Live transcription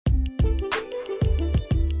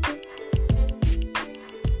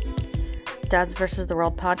Dads vs. the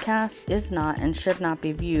World podcast is not and should not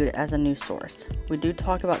be viewed as a news source. We do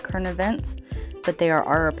talk about current events, but they are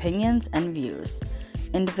our opinions and views.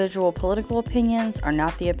 Individual political opinions are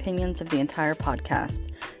not the opinions of the entire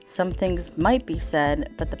podcast. Some things might be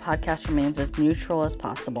said, but the podcast remains as neutral as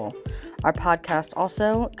possible. Our podcast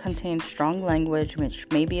also contains strong language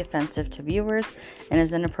which may be offensive to viewers and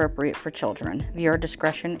is inappropriate for children. Viewer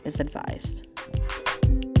discretion is advised.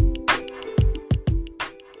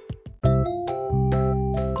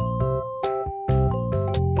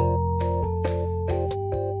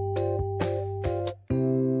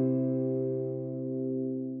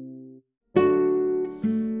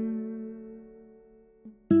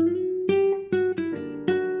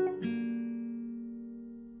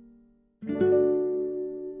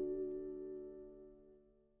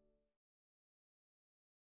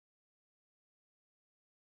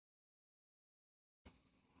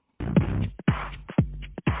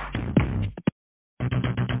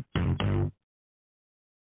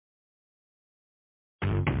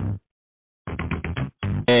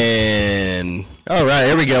 And all right,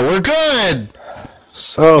 here we go. We're good.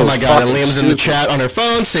 So, oh my god, and Liam's in the chat on her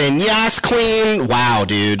phone saying, "Yes, queen." Wow,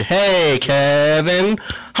 dude. Hey, Kevin.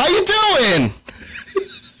 How you doing?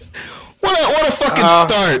 What a fucking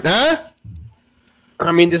start, huh?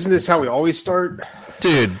 I mean, isn't this how we always start?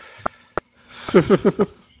 Dude.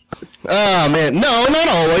 Oh, man. No, not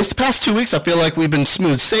always. The past 2 weeks, I feel like we've been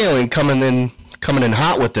smooth sailing, coming in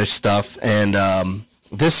hot with this stuff. And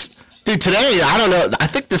dude, today, I don't know. I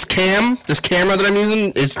think this camera that I'm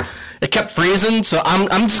using, it kept freezing. So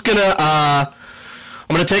I'm just gonna I'm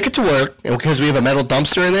gonna take it to work because we have a metal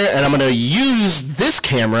dumpster in there, and I'm gonna use this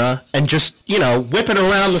camera and just whip it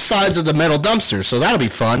around the sides of the metal dumpster. So that'll be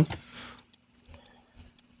fun.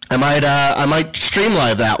 I might stream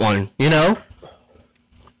live that one.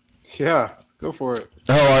 Yeah, go for it.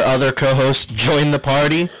 Oh, our other co-host joined the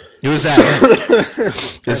party. Who is that?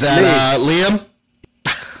 Is that Liam?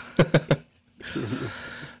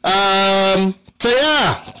 So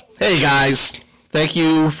yeah. Hey guys. Thank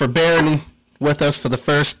you for bearing with us for the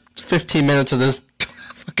first 15 minutes of this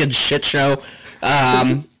fucking shit show.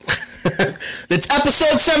 It's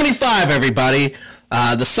episode 75, everybody.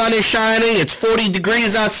 The sun is shining, it's 40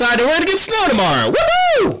 degrees outside, and we're gonna get snow tomorrow.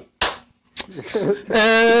 Woohoo!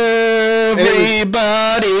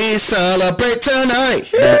 Everybody celebrate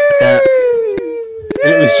tonight.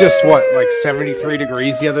 And it was just, like 73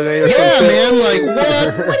 degrees the other day or something? Yeah, man, like,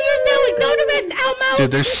 what? What are you doing? Go to West Elmo. Dude,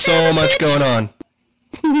 there's so much going on.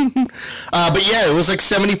 But yeah, it was like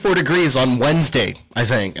 74 degrees on Wednesday, I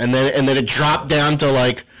think. And then it dropped down to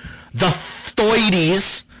like the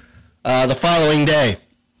 30s the following day.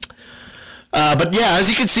 But yeah, as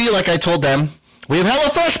you can see, like I told them, we have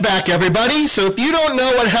HelloFresh back, everybody. So if you don't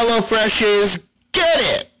know what HelloFresh is, get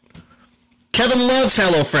it. Kevin loves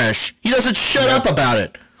HelloFresh. He doesn't shut up about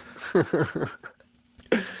it.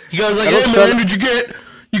 He goes like, "Hey man,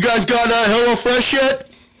 you guys got HelloFresh yet?"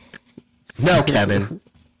 No, Kevin.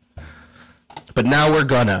 But now we're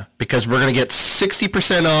because we're gonna get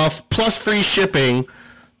 60% off plus free shipping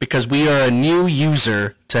because we are a new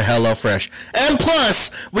user to HelloFresh. And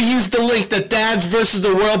plus, we use the link that Dads vs.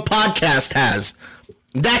 the World podcast has.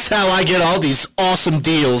 That's how I get all these awesome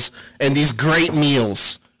deals and these great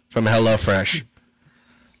meals from HelloFresh.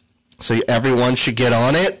 So everyone should get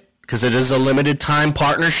on it because it is a limited time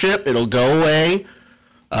partnership. It'll go away.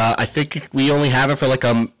 I think we only have it for like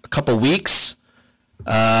a couple weeks.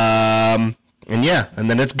 And yeah, and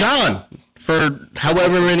then it's gone for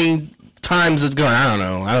however many times it's gone. I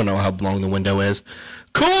don't know how long the window is.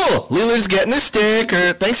 Cool. Lily's getting a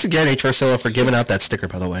sticker. Thanks again, H4Silla, for giving out that sticker,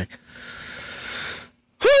 by the way.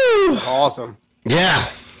 Whew. Awesome. Yeah.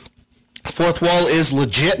 Fourth wall is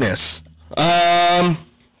legitness. All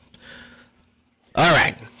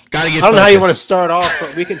right. Gotta get. I don't know how you want to start off,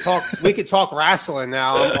 but we can talk wrestling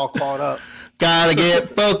now. I'm all caught up. Gotta get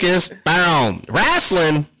focused. Boom.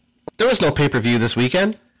 Wrestling. There was no pay-per-view this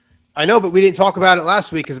weekend. I know, but we didn't talk about it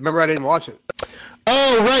last week because remember I didn't watch it.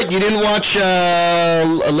 Oh, right. You didn't watch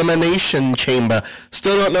Elimination Chamber.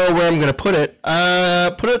 Still don't know where I'm gonna put it.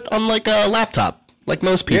 Put it on like a laptop, like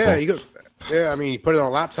most people. Yeah, you go. Yeah, I mean, you put it on a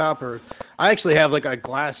laptop, or I actually have like a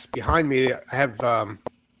glass behind me. I have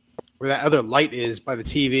where that other light is by the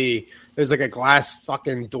TV. There's like a glass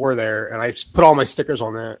fucking door there, and I put all my stickers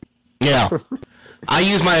on that. Yeah, I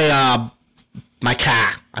use my my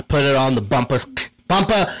car. I put it on the bumper of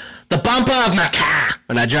my car,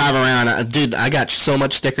 and I drive around. Dude, I got so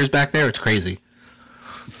much stickers back there. It's crazy.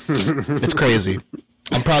 It's crazy.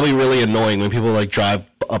 I'm probably really annoying when people like drive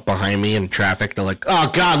up behind me in traffic. They're like, "Oh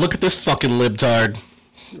God, look at this fucking libtard,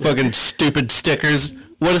 fucking stupid stickers."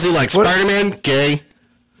 What is he like? Spider-Man? Gay?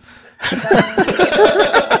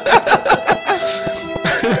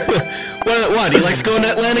 What? He likes going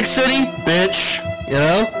to Atlantic City? Bitch. You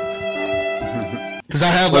know? Because I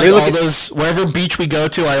have like all those, wherever beach we go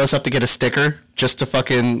to, I always have to get a sticker just to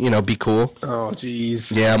fucking, be cool. Oh,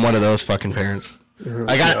 jeez. Yeah, I'm one of those fucking parents. Oh,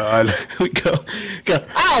 I got, we go. Oh,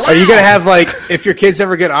 wow. Are you going to have like, if your kids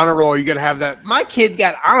ever get honor roll, are you going to have that, my kid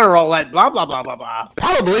got honor roll at blah, blah, blah, blah, blah?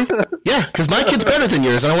 Probably. Yeah, because my kid's better than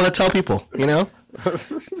yours. I don't want to tell people,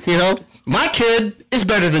 my kid is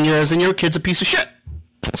better than yours and your kid's a piece of shit.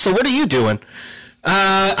 So what are you doing?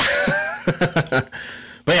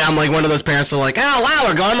 But yeah, I'm like one of those parents that are like, oh, wow,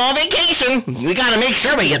 we're going on vacation. We got to make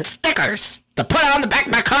sure we get stickers to put on the back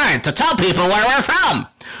of my car to tell people where we're from.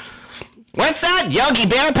 What's that? Yogi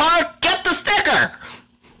Bear Park? Get the sticker.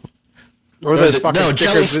 Or those fucking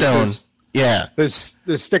Jellystone. Yeah. There's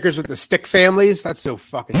stickers with the stick families. That's so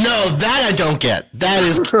fucking No, that I don't get. That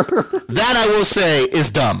is, that I will say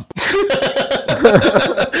is dumb.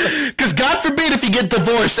 Because God forbid if you get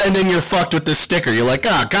divorced and then you're fucked with this sticker. You're like,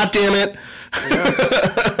 God damn it.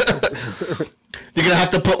 You're gonna have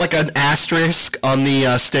to put like an asterisk on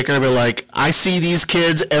the sticker, but like, I see these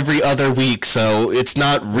kids every other week, so it's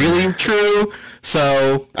not really true.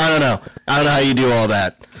 So I don't know how you do all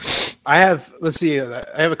that. I have. Let's see. I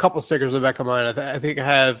have a couple stickers in the back of mine. I think I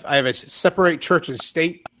have a separate church and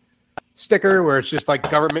state sticker where it's just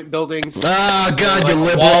like government buildings. Oh God, you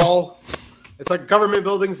liberal. Wall. It's like government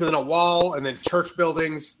buildings and then a wall and then church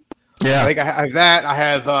buildings. Yeah. I think I have that. I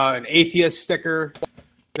have an atheist sticker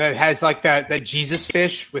that has like that Jesus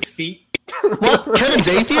fish with feet. What? Kevin's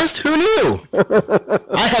atheist? Who knew?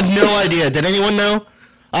 I had no idea. Did anyone know?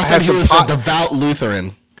 I thought he was a devout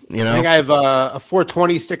Lutheran. I think I have a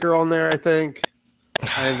 420 sticker on there, I think.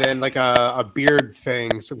 And then like a beard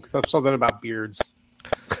thing. Something about beards.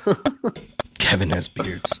 Kevin has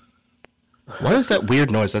beards. What is that weird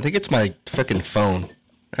noise? I think it's my freaking phone.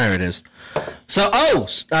 There it is. So,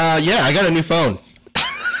 yeah, I got a new phone.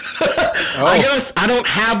 I guess I don't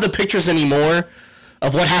have the pictures anymore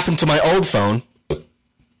of what happened to my old phone,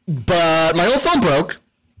 but my old phone broke.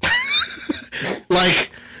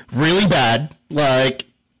 Like, really bad. Like,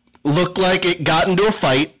 looked like it got into a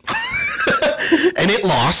fight, and it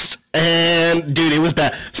lost, and, dude, it was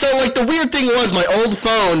bad. So, like, the weird thing was my old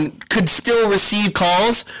phone could still receive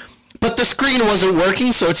calls, but the screen wasn't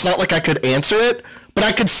working, so it's not like I could answer it. But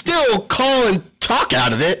I could still call and talk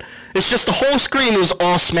out of it. It's just the whole screen was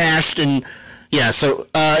all smashed. And yeah, so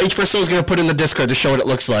H4So is going to put in the Discord to show what it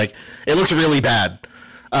looks like. It looks really bad.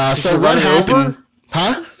 So what happened?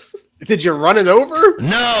 Huh? Did you run it over?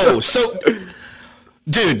 No. So,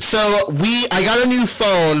 dude, I got a new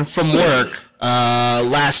phone from work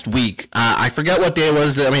last week. I forget what day it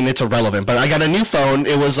was. I mean, it's irrelevant. But I got a new phone.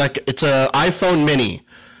 It's a iPhone mini.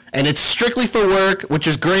 And it's strictly for work, which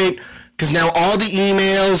is great. Because now all the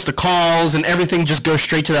emails, the calls, and everything just goes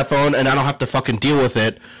straight to that phone, and I don't have to fucking deal with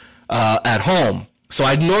it at home. So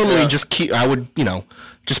I'd normally just put it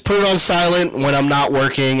on silent when I'm not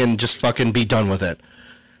working and just fucking be done with it.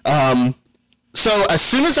 So as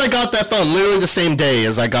soon as I got that phone, literally the same day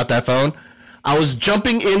as I got that phone, I was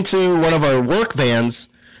jumping into one of our work vans,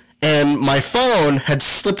 and my phone had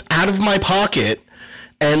slipped out of my pocket,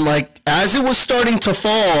 and like as it was starting to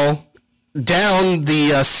fall down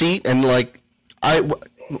the seat, and like the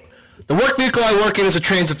work vehicle I work in is a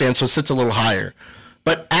transit van, so it sits a little higher.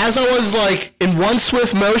 But as I was like in one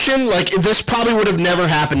swift motion, like this probably would have never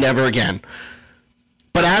happened ever again.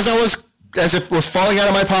 But as it was falling out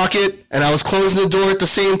of my pocket and I was closing the door at the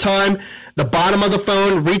same time, the bottom of the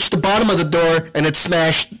phone reached the bottom of the door and it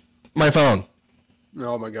smashed my phone.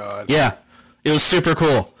 Oh my God. Yeah, it was super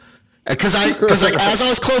cool. Because like as I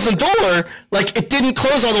was closing the door, like it didn't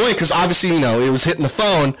close all the way because obviously it was hitting the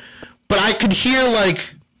phone, but I could hear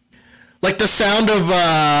like the sound of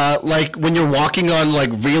like when you're walking on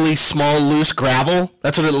like really small loose gravel.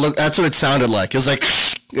 That's what it sounded like. It was like,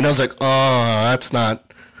 and I was like, oh, that's not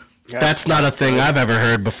a thing I've ever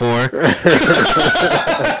heard before.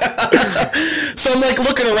 So I'm like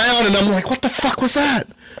looking around and I'm like, what the fuck was that?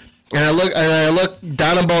 And I look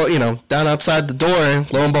down down outside the door, and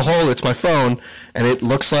lo and behold, it's my phone, and it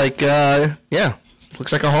looks like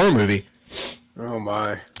looks like a horror movie. Oh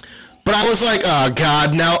my! But I was like, oh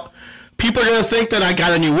God, now people are gonna think that I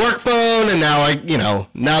got a new work phone, and now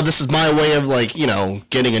now this is my way of like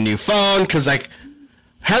getting a new phone, because like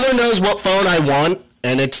Heather knows what phone I want,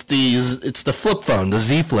 and it's the flip phone, the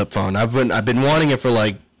Z Flip phone. I've been wanting it for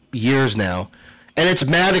like years now, and it's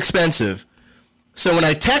mad expensive. So when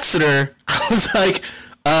I texted her, I was like,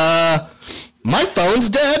 my phone's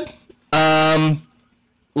dead.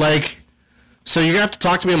 Like, So you're gonna have to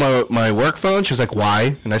talk to me on my work phone. She was like,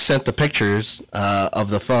 why? And I sent the pictures of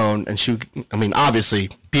the phone, and obviously,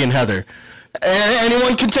 being Heather,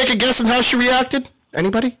 anyone can take a guess on how she reacted.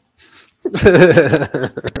 Anybody?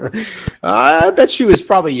 I bet she was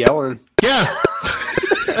probably yelling. Yeah.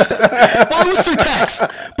 Well, it was through text,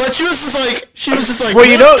 but she was just like, well,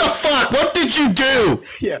 what the fuck? What did you do?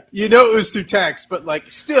 Yeah, it was through text, but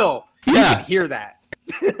like, still, you can hear that.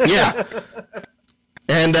 Yeah.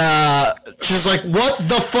 And she's like, what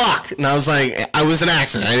the fuck? And I was like, I was an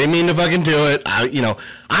accident. I didn't mean to fucking do it.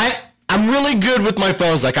 I'm really good with my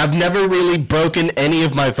phones. Like, I've never really broken any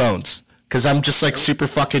of my phones because I'm just like super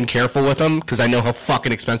fucking careful with them because I know how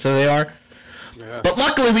fucking expensive they are. Yeah. But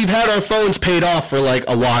luckily, we've had our phones paid off for like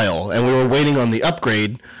a while, and we were waiting on the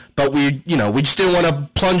upgrade. But we just didn't want to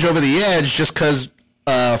plunge over the edge, just because,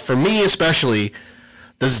 for me especially,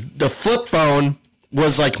 the flip phone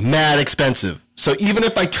was like mad expensive. So even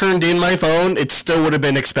if I turned in my phone, it still would have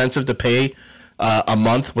been expensive to pay a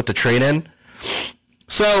month with the trade-in.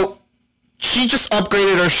 So she just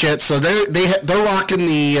upgraded her shit. So they're rocking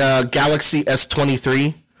the Galaxy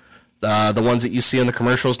S23. The ones that you see in the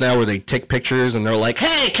commercials now where they take pictures and they're like,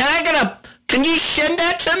 hey, can you send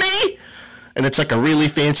that to me? And it's like a really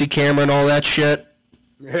fancy camera and all that shit.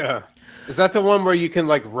 Yeah. Is that the one where you can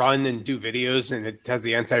like run and do videos and it has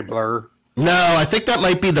the anti-blur? No, I think that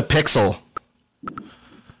might be the Pixel.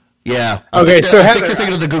 Yeah. Okay, I think you're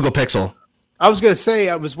thinking of the Google Pixel. I was gonna say,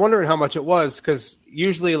 I was wondering how much it was, because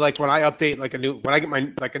usually like when I update when I get my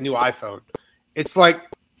like a new iPhone, it's like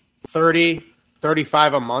 30,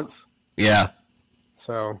 35 a month. Yeah.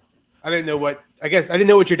 So I didn't know what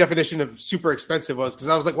your definition of super expensive was, because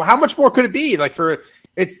I was like, well, how much more could it be? Like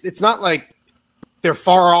it's not like they're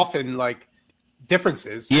far off in like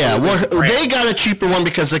differences. Yeah, well, they got a cheaper one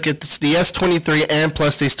because like it's the S23, and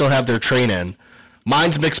plus they still have their trade-in.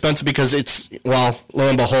 Mine's expensive because lo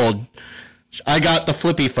and behold, I got the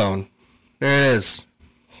Flippy phone. There it is.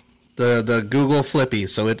 The Google Flippy.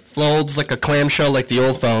 So it folds like a clamshell like the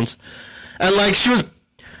old phones. And like she was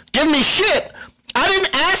giving me shit. I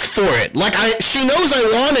didn't ask for it. Like she knows I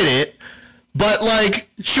wanted it, but like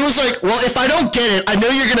she was like, well, if I don't get it, I know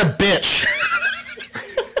you're gonna bitch.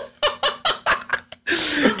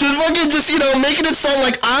 Making it sound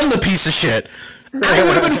like I'm the piece of shit. I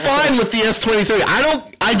would have been fine with the S23.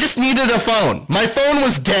 I just needed a phone. My phone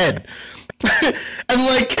was dead. And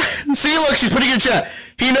like, see, look, she's putting in chat.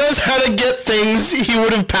 He knows how to get things. He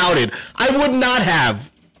would have pouted. I would not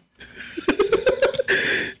have.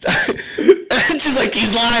 She's like,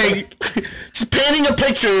 he's lying. She's painting a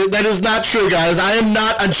picture that is not true, guys. I am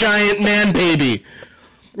not a giant man baby.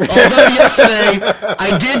 Although yesterday,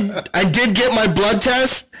 I did get my blood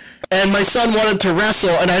test, and my son wanted to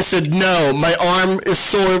wrestle, and I said, no, my arm is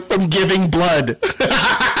sore from giving blood.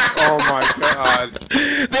 Oh my god.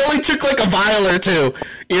 They only took like a vial or two.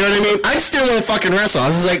 You know what I mean? I just didn't want to fucking wrestle. I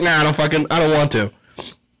was just like, nah, I don't want to.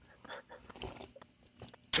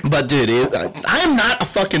 But dude, I am not a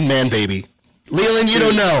fucking man baby. Leland, you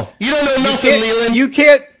don't know. You don't know nothing, Leland. You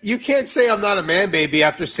can't say I'm not a man baby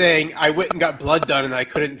after saying I went and got blood done and I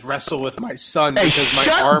couldn't wrestle with my son because my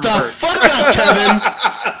arm hurt. Shut the fuck up, Kevin.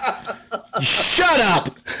 Shut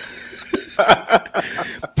up.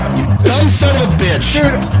 You dumb son of a bitch.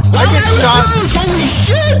 Dude, I get shots. Holy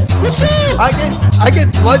shit. What's up? I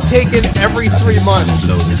get blood taken every 3 months.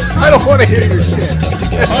 I don't want to hear your shit.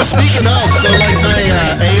 Oh, speaking of, so like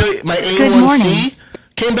my A1C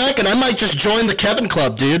came back, and I might just join the Kevin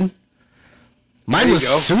Club, dude. Mine was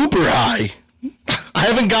super high. I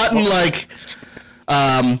haven't gotten like,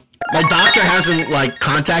 my doctor hasn't like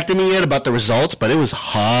contacted me yet about the results, but it was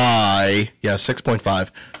high. Yeah,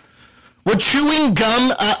 6.5. Would chewing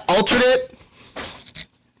gum alter it?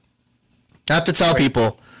 I have to tell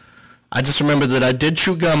people. I just remembered that I did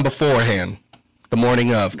chew gum beforehand, the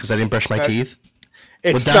morning of, because I didn't brush my teeth.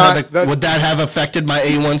 Would that have affected my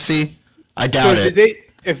A1C? I doubt it.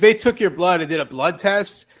 If they took your blood and did a blood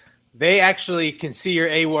test, they actually can see your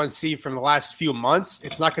A1C from the last few months.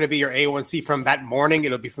 It's not going to be your A1C from that morning.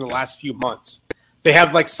 It'll be from the last few months. They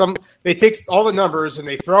have like they take all the numbers and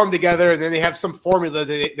they throw them together, and then they have some formula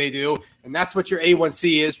that they do, and that's what your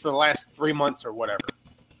A1C is for the last 3 months or whatever.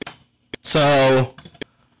 So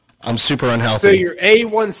I'm super unhealthy. So your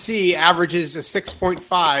A1C averages a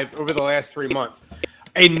 6.5 over the last 3 months.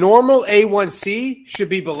 A normal A1C should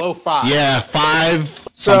be below 5. Yeah, 5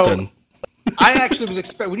 something. So I actually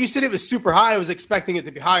was when you said it was super high, I was expecting it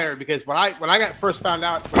to be higher, because when I got first found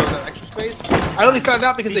out when I was at Extra Space, I only found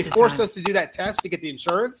out because they forced us to do that test to get the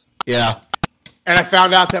insurance. Yeah. And I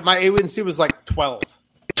found out that my A1C was like 12.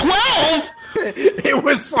 12? It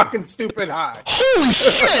was fucking stupid high. Holy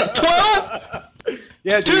shit, 12?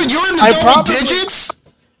 Yeah, dude, you're in the double digits?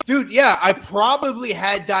 Dude, yeah, I probably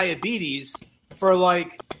had diabetes for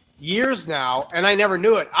like years now, and I never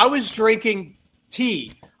knew it. I was drinking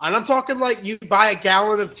tea, and I'm talking like you buy a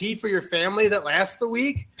gallon of tea for your family that lasts the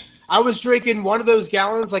week. I was drinking one of those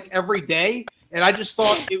gallons like every day, and I just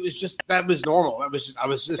thought it was just that was normal. I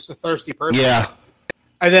was just a thirsty person. Yeah.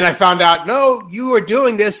 And then I found out, no, you are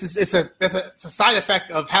doing this. It's a side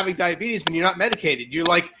effect of having diabetes when you're not medicated. You're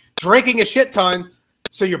like drinking a shit ton,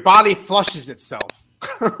 so your body flushes itself.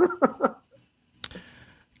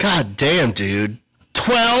 God damn, dude.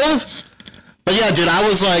 12? But yeah, dude, I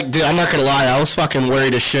was like, dude, I'm not gonna lie, I was fucking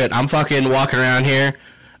worried as shit. I'm fucking walking around here,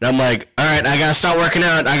 and I'm like, all right, I gotta start working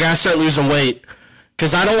out. I gotta start losing weight.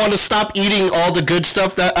 Because I don't want to stop eating all the good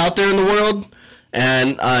stuff that out there in the world.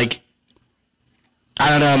 And, like, I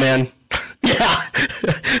don't know, man. Yeah.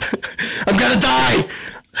 I'm gonna die.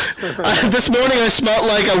 This morning I smelled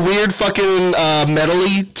like a weird fucking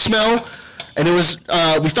metal-y smell. And it was,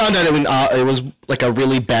 we found out it was like a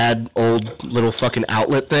really bad old little fucking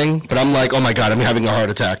outlet thing. But I'm like, oh my god, I'm having a heart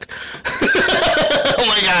attack. Oh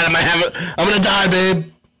my god, I'm gonna die,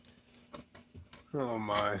 babe. Oh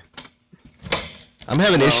my. I'm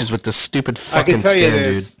having issues with this stupid fucking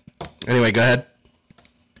stand, dude. Anyway, go ahead.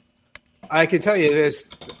 I can tell you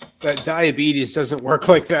this, that diabetes doesn't work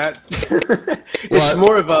like that. It's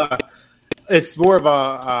more of a it's a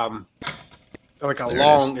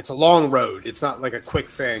long road. It's not like a quick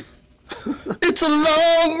thing. It's a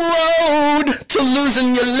long road to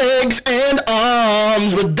losing your legs and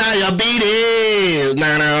arms with diabetes.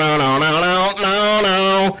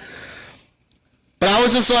 No. But I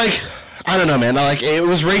was just like, I don't know, man. Like, it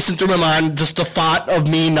was racing through my mind. Just the thought of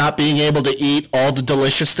me not being able to eat all the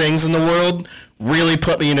delicious things in the world really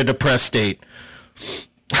put me in a depressed state.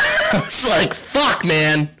 It's like, fuck,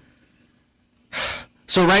 man.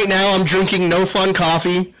 So right now I'm drinking No Fun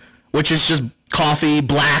coffee, which is just coffee,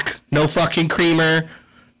 black, no fucking creamer,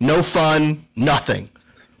 no fun, nothing.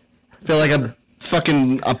 I feel like a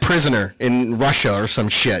prisoner in Russia or some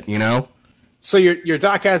shit, you know? So your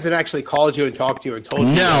doc hasn't actually called you and talked to you and told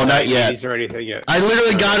you no, not yet or anything yet. I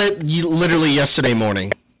literally got it literally yesterday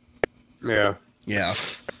morning. Yeah.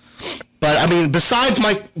 But I mean, besides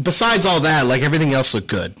all that, like everything else looked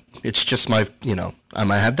good. It's just I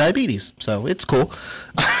might have diabetes, so it's cool.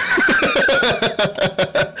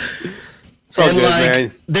 It's all and good, like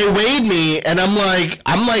man. They weighed me, and I'm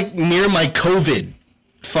like near my COVID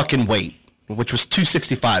fucking weight, which was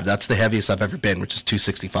 265. That's the heaviest I've ever been, which is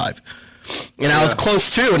 265. And I was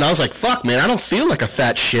close too, and I was like, fuck, man, I don't feel like a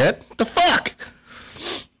fat shit. What the fuck?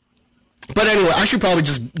 But anyway, I should probably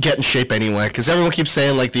just get in shape anyway, because everyone keeps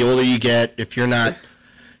saying, like, the older you get, if you're not,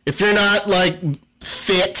 like,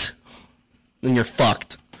 fit, then you're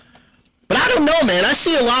fucked. But I don't know, man. I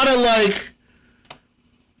see a lot of, like,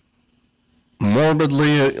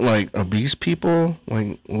 morbidly, like, obese people,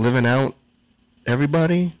 like, living out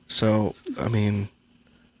everybody. So, I mean,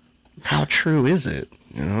 how true is it,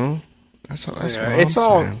 you know? That's what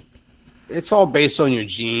it's all based on your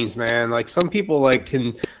genes, man. Like some people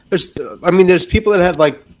there's people that have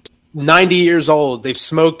like 90 years old. They've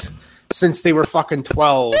smoked since they were fucking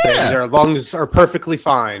 12 and their lungs are perfectly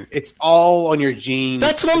fine. It's all on your genes.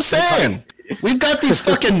 That's what I'm saying. We've got these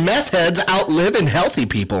fucking meth heads outliving healthy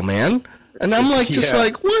people, man. And I'm like,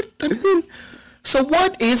 like, what? I mean, so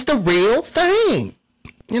what is the real thing?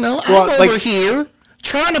 You know, I'm over here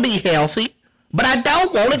trying to be healthy, but I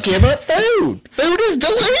don't want to give up food. Food is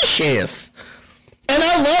delicious. And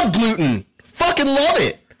I love gluten. Fucking love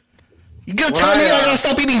it. You gonna tell me I gotta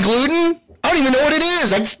stop eating gluten? I don't even know what it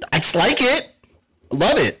is. I just like it. I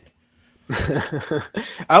love it.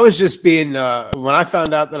 I was just being when I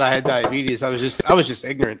found out that I had diabetes, I was just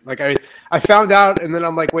ignorant. Like I found out and then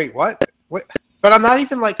I'm like, wait, what? But I'm not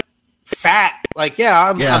even like fat. Like,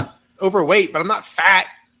 I'm overweight, but I'm not fat.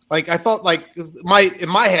 Like I thought in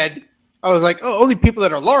my head, I was like, oh, only people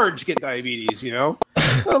that are large get diabetes, you know?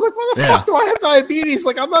 And I'm like, why the fuck do I have diabetes?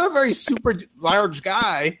 Like, I'm not a very super large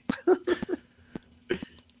guy.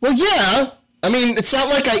 Well, yeah. I mean, it's not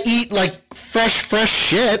like I eat, like, fresh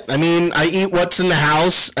shit. I mean, I eat what's in the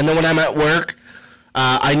house, and then when I'm at work,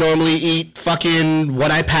 I normally eat fucking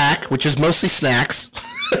what I pack, which is mostly snacks,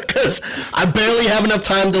 because I barely have enough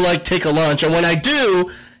time to, like, take a lunch. And when I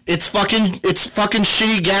do, it's fucking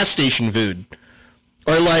shitty gas station food.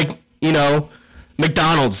 Or, like, you know,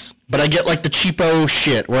 McDonald's. But I get, like, the cheapo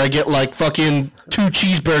shit, where I get, like, fucking 2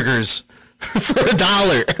 cheeseburgers for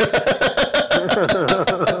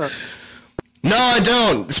 $1. No, I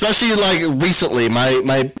don't. Especially, like, recently.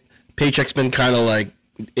 My paycheck's been kind of, like,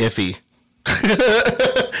 iffy.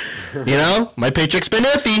 You know, my paycheck's been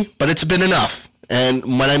iffy, but it's been enough.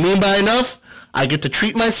 And what I mean by enough, I get to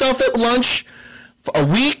treat myself at lunch for a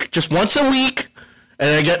week, just once a week,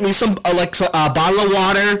 and I get me some a bottle of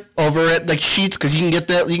water over at like Sheetz, because you can get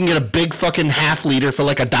a big fucking half liter for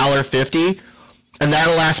like $1.50, and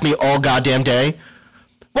that'll last me all goddamn day.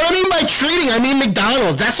 What I mean by treating, I mean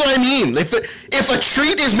McDonald's. That's what I mean. If a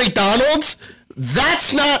treat is McDonald's,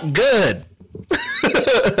 that's not good.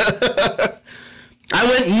 I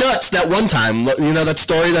went nuts that one time. You know that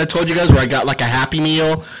story that I told you guys where I got like a Happy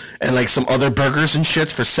Meal and like some other burgers and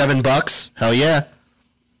shits for $7? Hell yeah.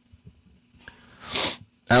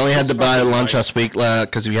 I only had to buy lunch last week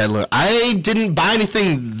because we had. I didn't buy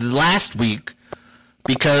anything last week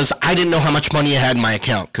because I didn't know how much money I had in my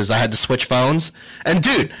account because I had to switch phones. And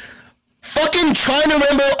dude, fucking trying to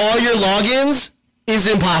remember all your logins is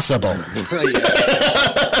impossible.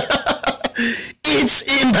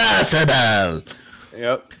 It's impossible.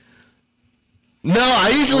 Yep. No,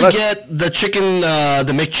 I usually get the chicken,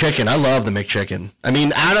 the McChicken. I love the McChicken. I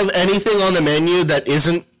mean, out of anything on the menu that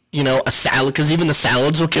isn't, you know, a salad, because even the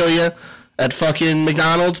salads will kill you at fucking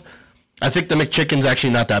McDonald's, I think the McChicken's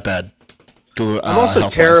actually not that bad. I'm also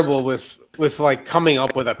terrible with like coming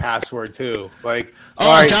up with a password too. Like, oh,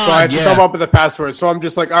 all right, God, so I have to come up with a password. So I'm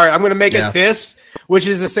just like, all right, I'm going to make it this, which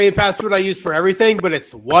is the same password I use for everything, but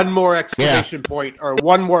it's one more exclamation point or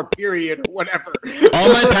one more period or whatever.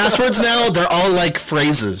 All my passwords now, they're all like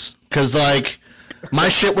phrases, because like my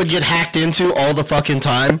shit would get hacked into all the fucking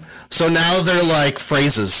time. So now they're like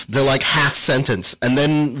phrases. They're like half sentence, and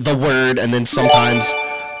then the word, and then sometimes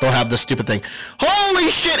they'll have the stupid thing. Holy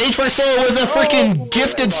shit, H. Soul with a freaking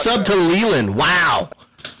gifted sub to Leland. Wow.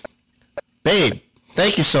 Babe,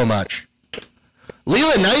 thank you so much.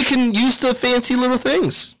 Leland, now you can use the fancy little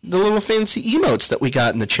things. The little fancy emotes that we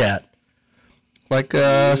got in the chat. Like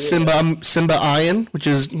Simba Iron, which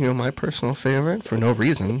is, you know, my personal favorite for no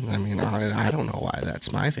reason. I mean, I don't know why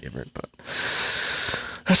that's my favorite, but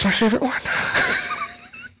that's my favorite one.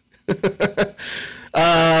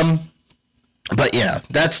 But yeah,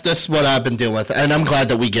 that's what I've been dealing with, and I'm glad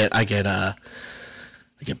that I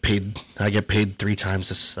get paid 3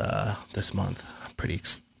 times this month. I'm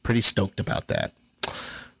pretty stoked about that.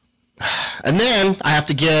 And then I have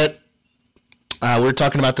to get. We were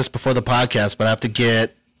talking about this before the podcast, but I have to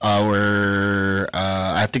get a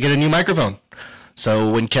new microphone. So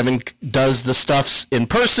when Kevin does the stuffs in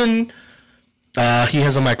person, he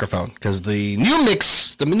has a microphone, because the new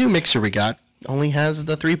mixer we got only has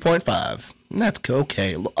the 3.5. And that's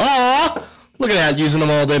okay. Oh, look at that, using them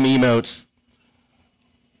all them emotes.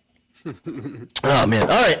 Oh man.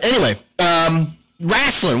 All right. Anyway,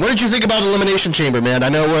 wrestling. What did you think about Elimination Chamber, man? I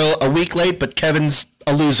know we're a week late, but Kevin's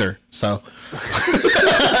a loser, so.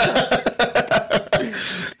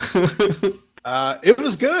 It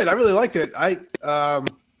was good. I really liked it. I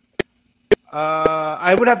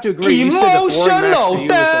would have to agree. You said the boring match for you was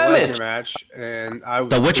the Lesnar match, and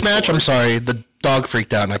the which match? I'm sorry, the dog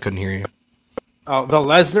freaked out and I couldn't hear you. Oh, the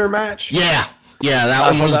Lesnar match? Yeah,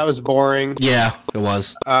 that was boring. Yeah, it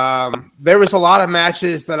was. There was a lot of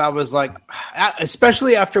matches that I was like,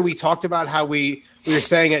 especially after we talked about how we were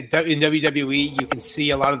saying in WWE, you can see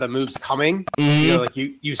a lot of the moves coming. Mm-hmm. You know, like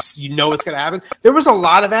you know what's going to happen. There was a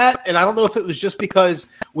lot of that, and I don't know if it was just because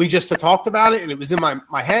we just talked about it and it was in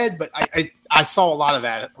my head, but I saw a lot of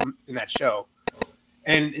that in that show.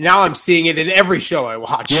 And now I'm seeing it in every show I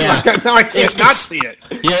watch. Yeah. Like, now I can't not see it.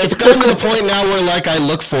 Yeah, it's gotten to the point now where like I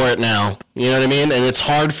look for it now. You know what I mean? And it's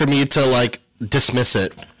hard for me to like dismiss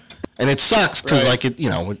it. And it sucks because like it, you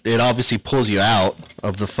know, it obviously pulls you out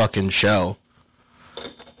of the fucking show.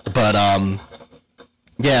 But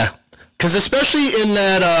yeah, because especially in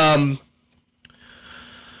that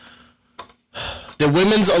the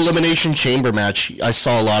women's elimination chamber match, I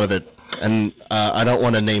saw a lot of it, and I don't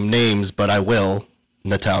want to name names, but I will.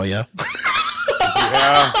 Natalia.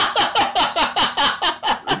 Yeah.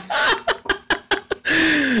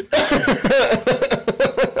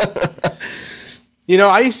 You know,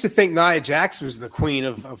 I used to think Nia Jax was the queen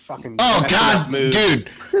of fucking. Oh God, moves. Dude!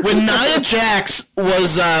 When Nia Jax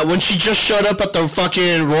was when she just showed up at the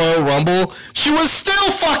fucking Royal Rumble, she was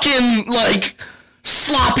still fucking like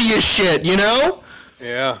sloppy as shit, you know?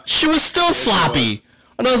 Yeah. She was still sloppy,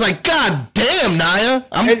 and I was like, God damn, Nia!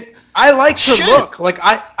 I like her look. Like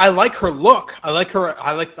I like her look. I like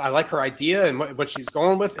her idea and what she's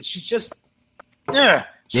going with. She's just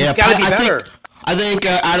she's got to be better. I think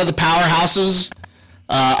out of the powerhouses,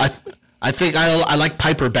 I think I like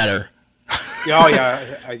Piper better. Oh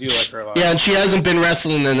yeah, I do like her a lot. Yeah, and she hasn't been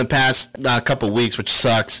wrestling in the past couple weeks, which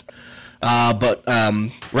sucks. But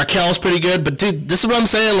Raquel's pretty good. But dude, this is what I'm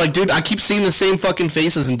saying. Like, dude, I keep seeing the same fucking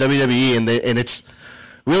faces in WWE, and it's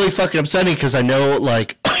really fucking upsetting because I know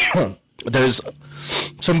like there's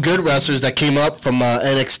some good wrestlers that came up from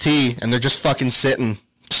NXT, and they're just fucking sitting,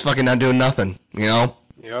 just fucking not doing nothing. You know?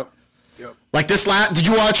 Yep. Like this did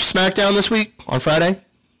you watch SmackDown this week on Friday?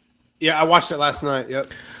 Yeah, I watched it last night.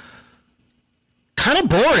 Yep. Kind of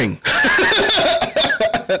boring.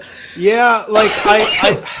 Yeah, like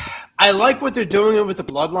I like what they're doing with the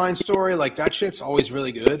Bloodline story. Like that shit's always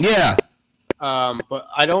really good. Yeah. But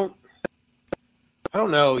I don't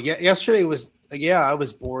know. Yesterday was I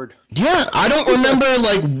was bored. Yeah, I don't remember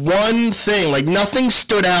like one thing. Like nothing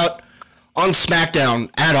stood out on SmackDown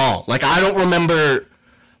at all. Like I don't remember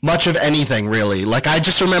much of anything really. Like I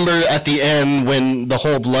just remember at the end when the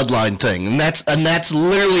whole Bloodline thing, and that's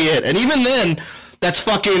literally it. And even then, that's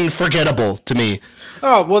fucking forgettable to me.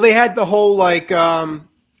 Oh well, they had the whole like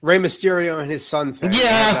Rey Mysterio and his son thing.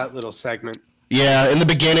 Yeah, that little segment. Yeah, in the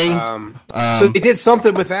beginning. So they did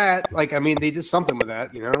something with that. Like I mean, they did something with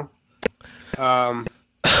that. You know.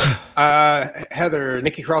 Heather,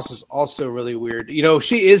 Nikki Cross is also really weird. You know,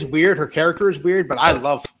 she is weird. Her character is weird, but I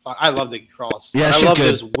love Nikki Cross. Yeah, I love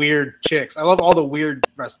good. those weird chicks. I love all the weird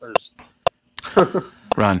wrestlers.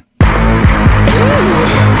 Run.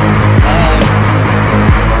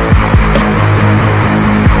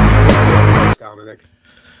 Dominic.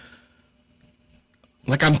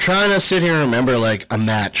 Like I'm trying to sit here and remember like a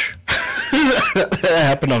match that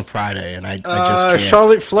happened on Friday, and I just can't.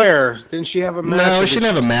 Charlotte Flair, didn't she have a match? No, she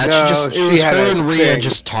didn't have a match. No, it was her and Rhea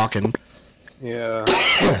just talking. Yeah.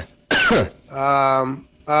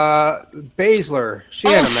 Baszler, she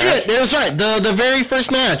had a match. Shit, it was right. The very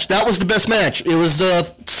first match, that was the best match. It was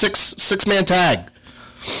the six-man tag.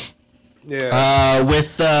 Yeah.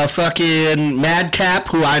 With fucking Madcap,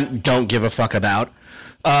 who I don't give a fuck about.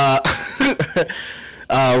 Braun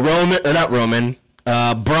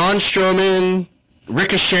Strowman,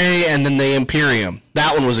 Ricochet, and then the Imperium.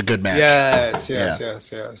 That one was a good match. Yes.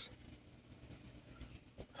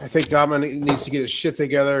 I think Dominic needs to get his shit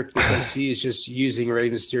together because he's just using Rey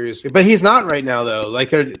Mysterio's. But he's not right now, though. Like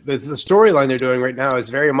the storyline they're doing right now is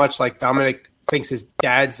very much like Dominic thinks his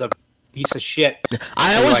dad's a piece of shit.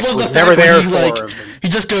 I always love the fact never there when for him. He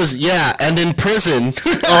just goes, yeah, and in prison.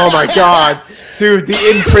 Oh my god, dude, the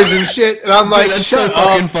in prison shit, and I'm like, dude, that's so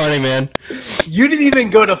fucking funny, man. You didn't even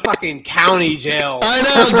go to fucking county jail. I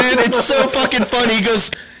know, dude. It's so fucking funny. He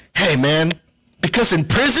goes, hey, man, because in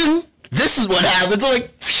prison, this is what happens. I'm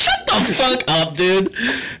like, shut the fuck up, dude.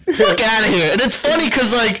 Fuck out of here. And it's funny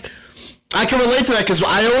because, like, I can relate to that because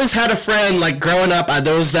I always had a friend, like, growing up,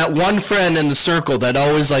 there was that one friend in the circle that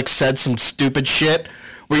always, like, said some stupid shit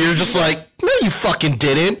where you're just like, no, you fucking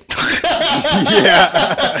didn't.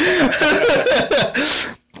 Yeah.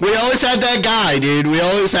 We always had that guy, dude. We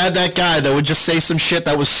always had that guy that would just say some shit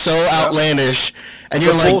that was so outlandish. And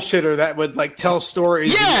you're like, bullshitter that would like tell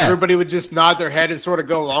stories. Yeah. And everybody would just nod their head and sort of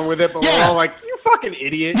go along with it. But we're all like, you fucking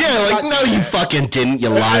idiot. Yeah, like, no, you fucking didn't, you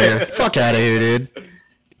liar. Fuck out of here, dude.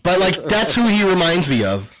 But, like, that's who he reminds me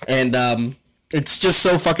of. And, it's just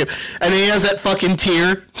so fucking... And he has that fucking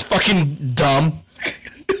tear. Fucking dumb.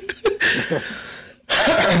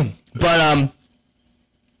 But,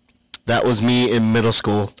 that was me in middle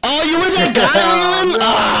school. Oh, you were that guy,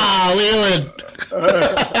 Leland? Leland.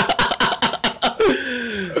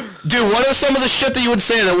 Dude, what are some of the shit that you would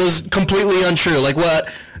say that was completely untrue? Like,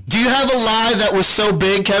 what? Do you have a lie that was so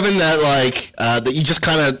big, Kevin, that, like, that you just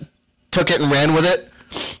kind of took it and ran with it?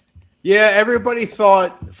 Yeah, everybody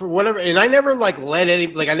thought for whatever, and I never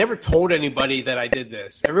I never told anybody that I did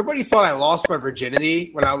this. Everybody thought I lost my virginity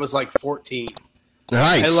when I was like 14.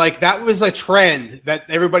 Nice. And like that was a trend that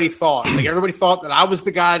everybody thought. Like everybody thought that I was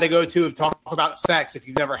the guy to go to and talk about sex if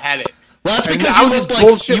you've never had it. Well, that's because I was just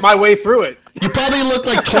bullshit my way through it. You probably looked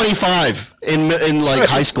like 25 in like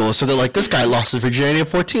high school, so they're like, this guy lost his virginity at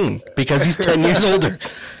 14 because he's 10 years older.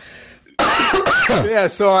 Yeah,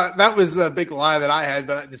 so that was a big lie that I had,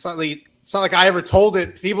 but it's not like I ever told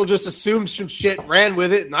it. People just assumed some shit, ran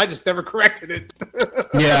with it, and I just never corrected it.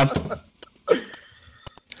 Yeah.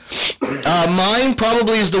 Mine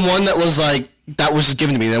probably is the one that was just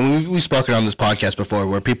given to me. And we've spoken on this podcast before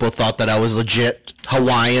where people thought that I was legit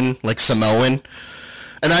Hawaiian, like Samoan.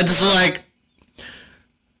 And I just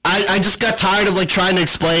I just got tired of like trying to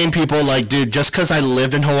explain people like, dude, just because I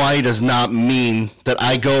live in Hawaii does not mean that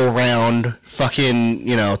I go around fucking,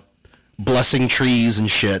 blessing trees and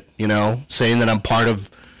shit, saying that I'm part of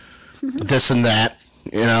this and that,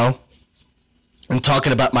 and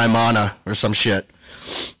talking about my mana or some shit.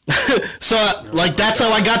 So, like, that's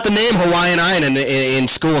how I got the name Hawaiian Iron in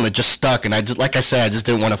school, and it just stuck. And I just, like I said, I just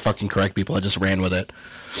didn't want to fucking correct people. I just ran with it.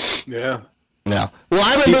 Yeah. Yeah. Well,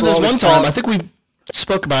 I remember this one time. I think we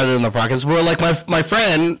spoke about it in the podcast. Where like my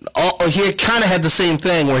friend, he kind of had the same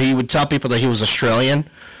thing where he would tell people that he was Australian,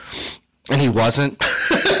 and he wasn't.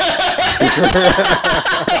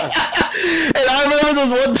 And I remember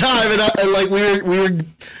this one time, and like we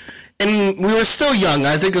were still young.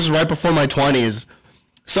 I think this was right before my 20s.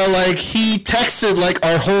 So like he texted like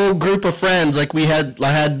our whole group of friends. Like I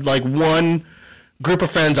had like one group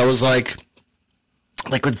of friends. I was like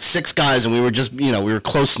with 6 guys, and we were just we were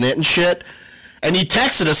close knit and shit. And he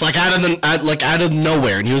texted us like out of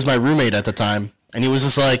nowhere, and he was my roommate at the time. And he was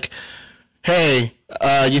just like, "Hey,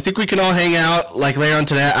 you think we can all hang out like later on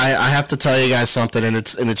today? I have to tell you guys something, and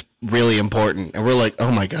it's really important." And we're like,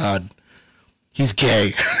 "Oh my god, he's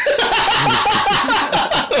gay."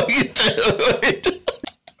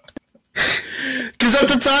 Because at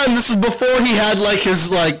the time, this was before he had like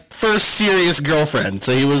his like first serious girlfriend.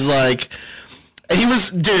 So he was like, and he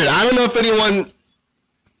was, dude. I don't know if anyone.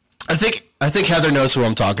 I think Heather knows who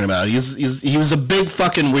I'm talking about. He was a big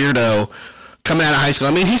fucking weirdo coming out of high school.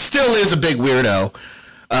 I mean, he still is a big weirdo.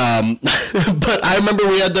 But I remember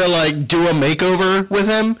we had to like do a makeover with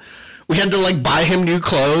him. We had to like buy him new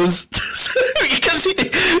clothes because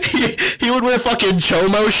he would wear fucking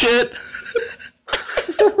chomo shit.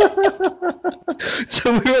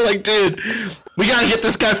 So we were like, dude, we gotta get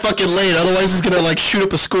this guy fucking laid, otherwise he's gonna like shoot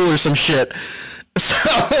up a school or some shit.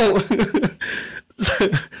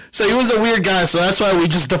 So he was a weird guy, so that's why we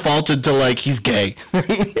just defaulted to like he's gay. and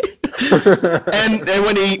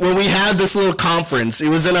when we had this little conference, it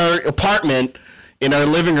was in our apartment, in our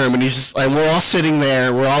living room, and he's just like, we're all sitting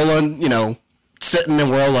there, we're all on, sitting,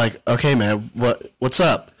 and we're all like, okay, man, what's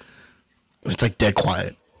up? And it's like dead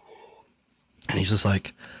quiet, and he's just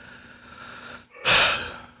like,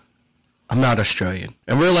 I'm not Australian,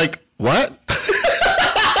 and we're like, what?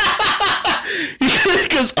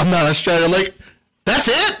 Because I'm not Australian. I'm like, that's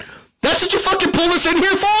it? That's what you fucking pulled us in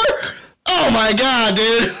here for? Oh my god,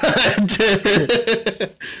 dude.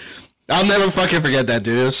 I'll never fucking forget that,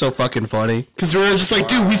 dude. It was so fucking funny. Because we were just like,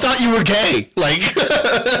 dude, we thought you were gay. Like,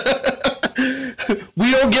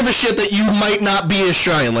 we don't give a shit that you might not be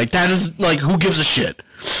Australian. Like, that is, like, who gives a shit?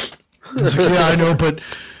 Like, yeah, I know, but,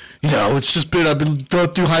 it's just I've been going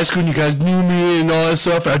through high school and you guys knew me and all that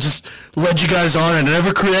stuff. I just led you guys on and I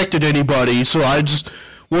never corrected anybody, so I just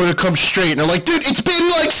wanted to come straight. And I'm like, dude, it's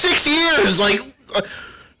been like 6 years. Like,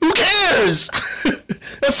 who cares?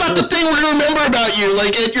 That's not the thing we're going to remember about you,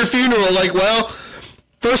 like, at your funeral. Like, well,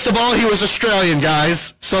 first of all, he was Australian,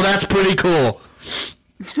 guys, so that's pretty cool.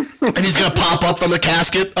 And he's going to pop up from the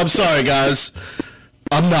casket. I'm sorry, guys.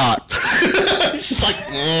 I'm not. It's like,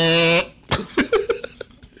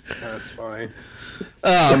 That's funny.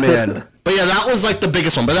 Oh, man. But yeah, that was like the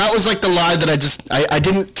biggest one. But that was like the lie that I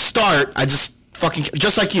didn't start. I just fucking,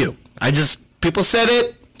 just like you. People said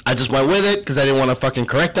it. I just went with it because I didn't want to fucking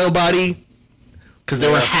correct nobody. Because they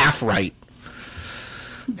were half right.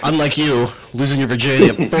 Unlike you, losing your virginity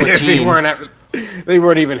at 14. They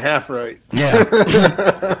weren't even half right. Yeah.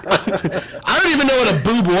 I don't even know what a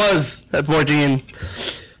boob was at 14.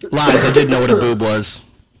 Lies, I did know what a boob was.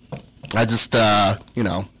 I just,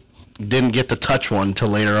 didn't get to touch one until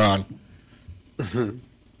later on. I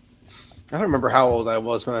don't remember how old I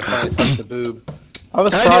was when I finally touched the boob. I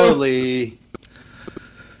was probably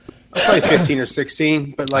 15 or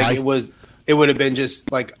 16, but like it would have been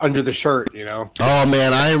just like under the shirt, Oh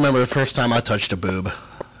man, I remember the first time I touched a boob.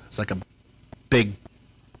 It's like a big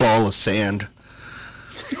ball of sand.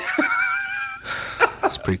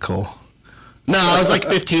 It's pretty cool. No, I was like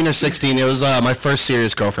 15 or 16. It was my first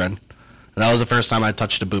serious girlfriend. And that was the first time I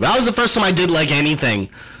touched a boob. That was the first time I did like anything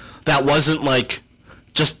that wasn't like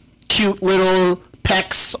just cute little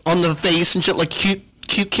pecks on the face and shit, like cute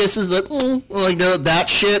kisses, that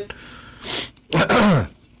shit.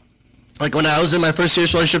 Like when I was in my first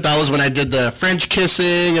serious relationship, that was when I did the French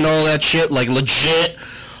kissing and all that shit, like legit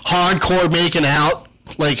hardcore making out.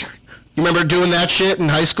 Like, you remember doing that shit in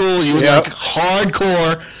high school? You would like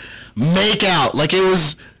hardcore make out. Like it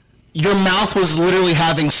was, your mouth was literally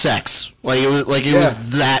having sex. Like it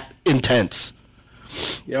was that intense.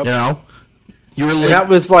 Yep. You were that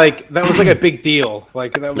was like a big deal.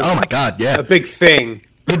 Like that was oh my god, yeah. A big thing.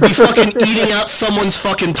 It'd be fucking eating out someone's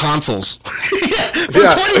fucking tonsils. For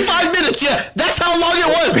 25 minutes, that's how long it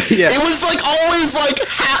was. It was like always like,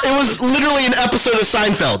 it was literally an episode of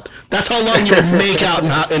Seinfeld. That's how long you would make out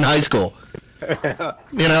in high school.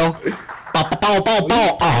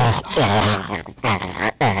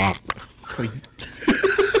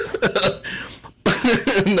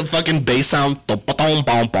 And the fucking bass sound.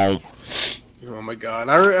 Oh my god!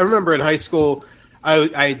 I remember in high school,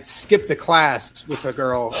 I skipped a class with a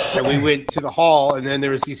girl, and we went to the hall, and then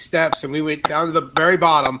there was these steps, and we went down to the very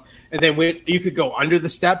bottom, and then you could go under the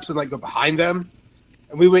steps and like go behind them,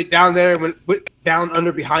 and we went down there and went down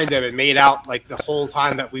under behind them and made out like the whole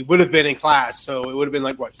time that we would have been in class. So it would have been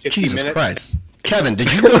like what 50 Jesus minutes. Christ. Kevin,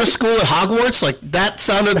 did you go to school at Hogwarts? Like, that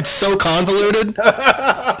sounded so convoluted.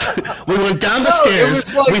 We went down the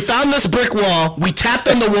stairs, we found this brick wall, we tapped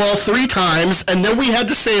on the wall 3 times, and then we had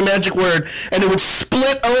to say a magic word, and it would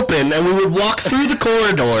split open, and we would walk through the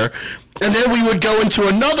corridor, and then we would go into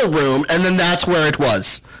another room, and then that's where it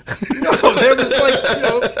was. No, there was like,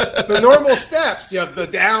 the normal steps. You have the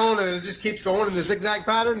down, and it just keeps going in the zigzag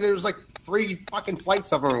pattern. There was like 3 fucking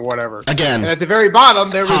flights of them or whatever. Again. And at the very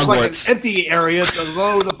bottom, there was Hogwarts. like an empty area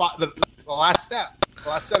below the last step, the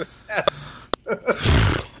last set of steps.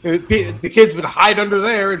 The kids would hide under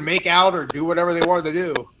there and make out or do whatever they wanted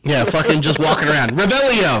to do. Yeah, fucking just walking around.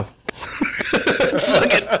 Rebellio!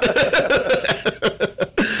 Suck it.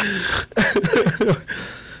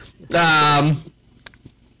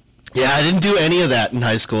 Yeah, I didn't do any of that in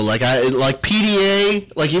high school. Like PDA,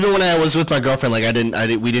 like even when I was with my girlfriend, like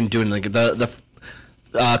we didn't do anything. The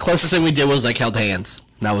closest thing we did was like held hands.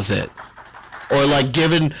 And that was it. Or like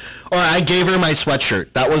I gave her my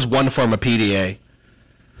sweatshirt. That was one form of PDA.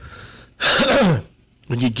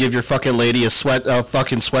 When you give your fucking lady a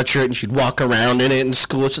fucking sweatshirt and she'd walk around in it in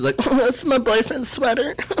school, she's like, "Oh, that's my boyfriend's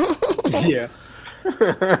sweater." Yeah.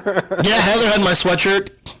 Yeah, Heather had my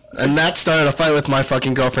sweatshirt, and that started a fight with my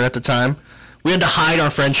fucking girlfriend at the time. We had to hide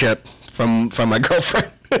our friendship from my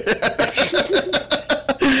girlfriend.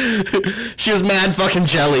 She was mad fucking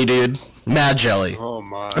jelly, dude. Mad jelly. Oh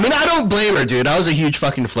my. I mean, I don't blame her, dude. I was a huge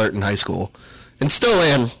fucking flirt in high school, and still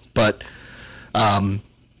am. But I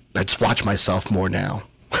just watch myself more now.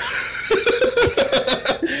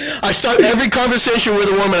 I start every conversation with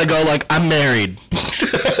a woman. I go like, "I'm married."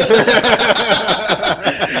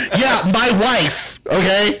 Yeah, my wife.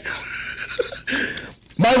 Okay.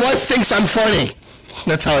 My wife thinks I'm funny.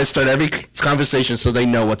 That's how I start every conversation, so they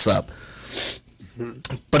know what's up.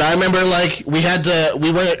 But I remember, like, we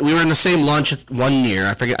were in the same lunch one year.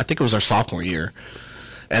 I think it was our sophomore year,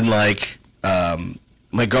 and like,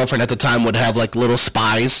 my girlfriend at the time would have like little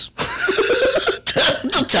spies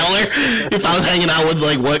to tell her if I was hanging out with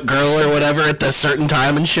like what girl or whatever at a certain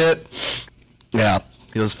time and shit. Yeah,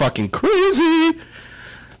 it was fucking crazy.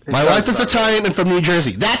 My wife is Italian and from New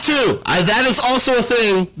Jersey. That too. That is also a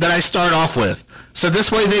thing that I start off with. So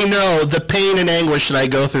this way they know the pain and anguish that I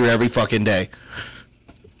go through every fucking day.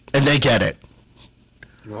 And they get it.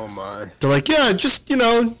 Oh my. They're like, yeah, just,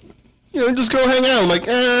 just go hang out. I'm like,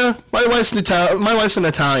 my wife's an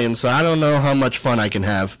Italian, so I don't know how much fun I can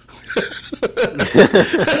have.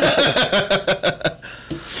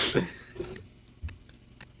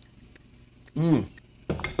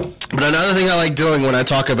 But another thing I like doing when I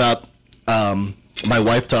talk about my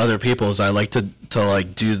wife to other people is I like to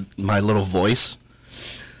like do my little voice.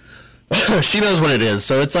 She knows what it is,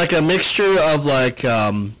 so it's like a mixture of like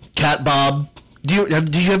Cat Bob.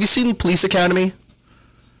 Have you seen Police Academy?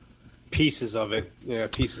 Pieces of it. Yeah,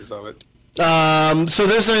 pieces of it. So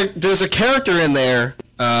there's a character in there.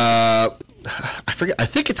 I forget. I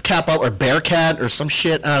think it's Cat Bob or Bearcat or some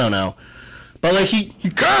shit. I don't know. But like he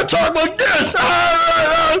can't talk like this.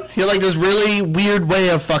 He had like this really weird way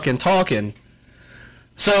of fucking talking.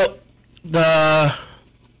 So the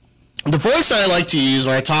voice I like to use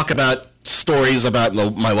when I talk about stories about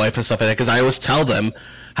my wife and stuff like that, because I always tell them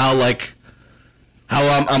how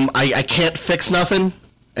I can't fix nothing,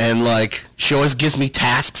 and like she always gives me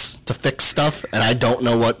tasks to fix stuff, and I don't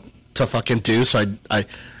know what to fucking do, so I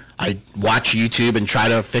watch YouTube and try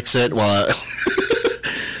to fix it while.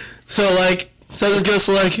 So this goes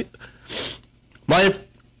to like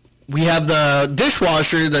we have the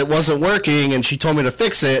dishwasher that wasn't working, and she told me to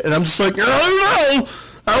fix it, and I'm just like, I don't know.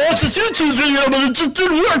 I watched this YouTube video, but it just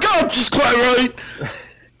didn't work out just quite right.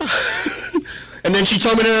 And then she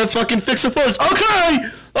told me to fucking fix the floors. Okay,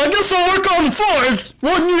 I guess I'll work on the floors.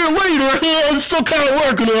 1 year later, I'm still kind of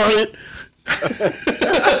working on it.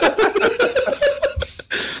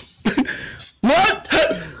 What?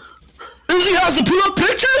 Izzy has to put up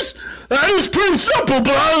pictures? That is pretty simple,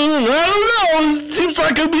 but I don't know. It seems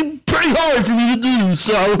like it'd be pretty hard for me to do,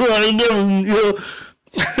 so I never,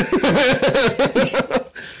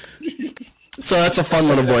 So that's a fun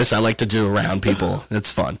little voice I like to do around people.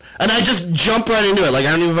 It's fun. And I just jump right into it. Like,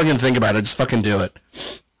 I don't even fucking think about it. Just fucking do it.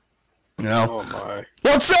 You know? Oh, my.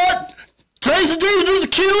 What's that? Today's the day to do the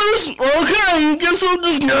killers? Okay, I guess I'll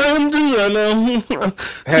just go ahead and do that now.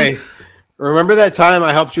 Hey, Remember that time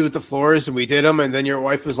I helped you with the floors and we did them, and then your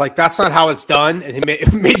wife was like, "That's not how it's done," and he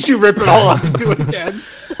made you rip it all up and do it again.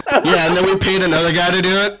 Yeah, and then we paid another guy to do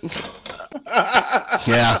it.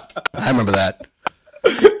 Yeah, I remember that.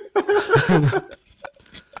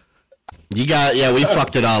 We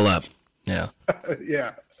fucked it all up. Yeah.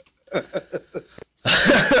 Yeah.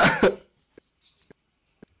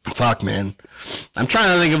 Fuck, man. I'm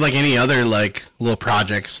trying to think of like any other like little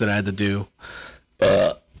projects that I had to do.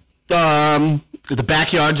 The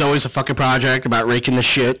backyard's always a fucking project about raking the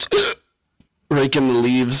shit, raking the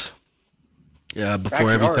leaves. Yeah, before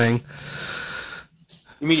Backyard. everything.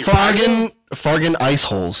 You mean Fargan ice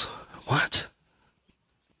holes. What?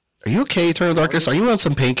 Are you okay, Eternal Darkness? Are you on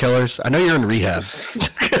some painkillers? I know you're in rehab.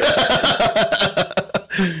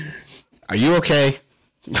 Are you okay?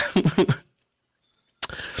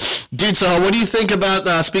 Dude, so what do you think about,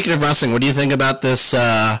 speaking of wrestling, what do you think about this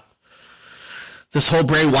this whole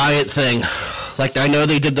Bray Wyatt thing? Like, I know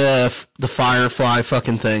they did the Firefly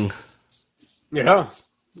fucking thing. Yeah.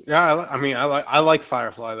 Yeah, I like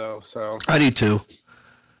Firefly, though, so. I do, too.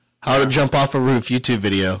 How to jump off a roof YouTube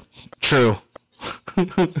video. True.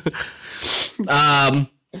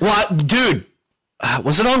 What, dude?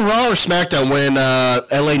 Was it on Raw or SmackDown when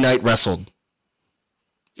LA Knight wrestled?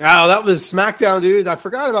 Oh, that was SmackDown, dude. I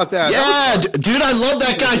forgot about that. Yeah, dude, I love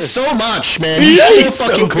that guy so much, man. He's so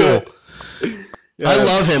fucking cool. Yeah. I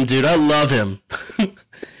love him, dude. I love him.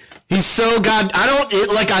 He's so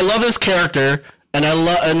I love his character, and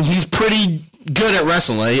and he's pretty good at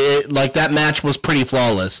wrestling. Like that match was pretty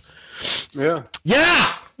flawless. Yeah.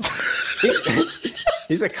 Yeah.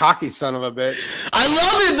 He's a cocky son of a bitch. I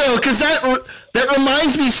love it though, because that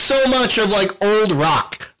reminds me so much of like old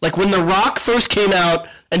Rock. Like when The Rock first came out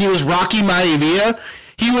and he was Rocky Maivia,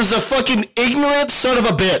 he was a fucking ignorant son of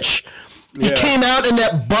a bitch. He came out in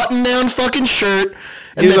that button-down fucking shirt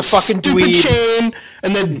and that stupid dweeb chain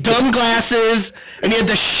and the dumb glasses, and he had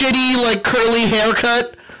the shitty like curly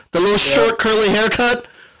haircut, the little short curly haircut,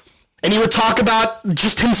 and he would talk about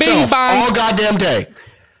just himself all goddamn day.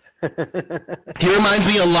 He reminds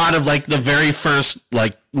me a lot of like the very first,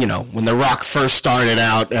 like, you know, when The Rock first started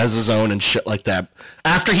out as his own and shit like that.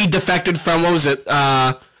 After he defected from, what was it,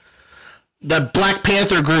 the Black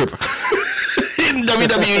Panther group in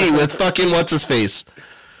WWE with fucking what's his face,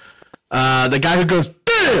 the guy who goes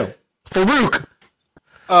damn Farouk.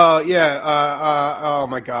 Oh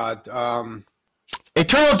my God.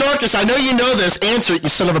 Eternal Darkness. I know you know this. Answer it, you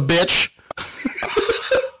son of a bitch.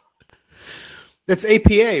 That's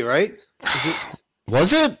APA, right?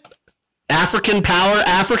 Was it African Power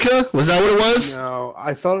Africa? Was that what it was? No,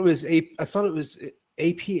 I thought it was APA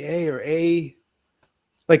or A.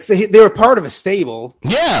 Like they were part of a stable.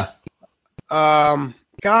 Yeah.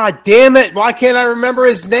 God damn it! Why can't I remember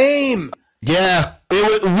his name? Yeah,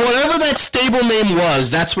 it was, whatever that stable name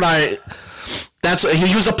was. He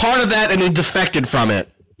was a part of that, and he defected from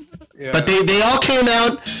it. Yeah. But they all came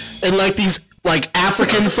out in like these like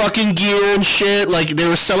African fucking gear and shit. Like they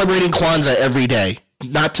were celebrating Kwanzaa every day.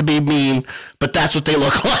 Not to be mean, but that's what they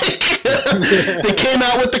look like. They came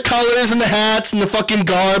out with the colors and the hats and the fucking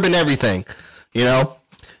garb and everything. You know,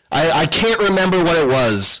 I can't remember what it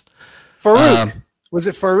was. Farouk. Was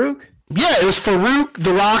it Farouk? Yeah, it was Farouk,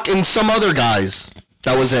 The Rock, and some other guys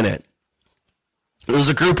that was in it. It was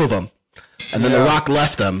a group of them. And then The Rock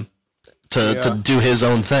left them to do his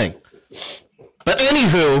own thing. But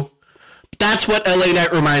anywho, that's what LA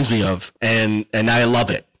Knight reminds me of, and I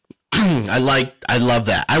love it. I love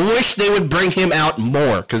that. I wish they would bring him out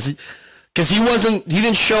more, because he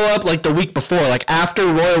didn't show up like the week before. Like after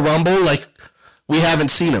Royal Rumble, like we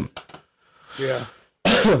haven't seen him. Yeah.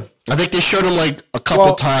 I think they showed him like a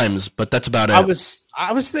couple times, but that's about it. I was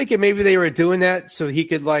thinking maybe they were doing that so he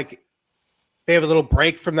could like they have a little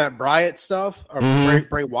break from that Bryant stuff or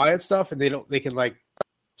Bray Wyatt stuff, and they can like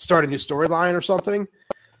start a new storyline or something.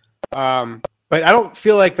 But I don't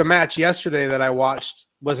feel like the match yesterday that I watched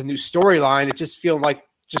was a new storyline. It just felt like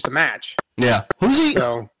just a match. Yeah. Who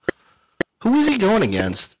is he going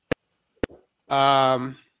against?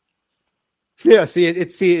 Yeah,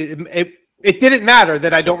 it didn't matter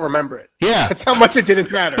that I don't remember it. Yeah. That's how much it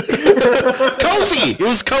didn't matter. Kofi! It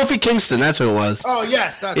was Kofi Kingston. That's who it was. Oh,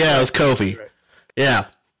 yes. It was Kofi. Right. Yeah.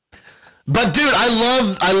 But, dude, I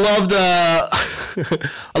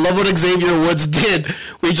love what Xavier Woods did.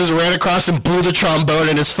 We just ran across and blew the trombone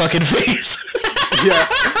in his fucking face. Yeah.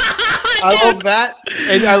 I love that.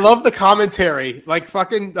 And I love the commentary. Like,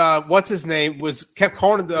 fucking, what's his name? Kept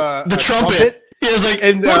calling the trumpet. He was like,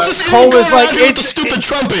 and Cole was like, it's the stupid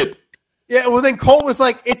trumpet. Yeah, well, then Cole was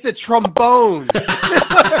like, it's a trombone.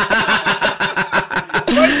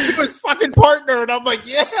 Right to his fucking fucking partner, and I'm like,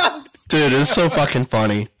 yes, dude, it's so fucking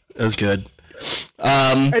funny. It was good.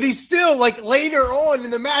 And he's still like later on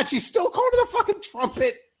in the match, he's still calling the fucking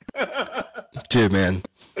trumpet. Dude, man,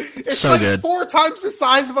 It's so like good. 4 times the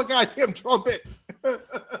size of a goddamn trumpet.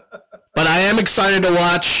 But I am excited to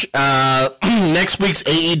watch next week's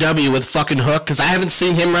AEW with fucking Hook because I haven't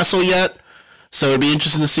seen him wrestle yet, so it'd be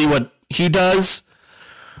interesting to see what he does.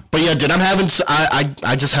 But yeah, dude,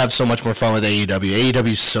 I just have so much more fun with AEW. AEW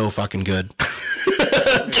is so fucking good.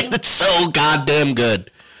 Dude, it's so goddamn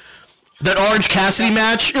good. That Orange Cassidy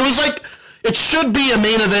match, it was like, it should be a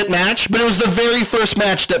main event match, but it was the very first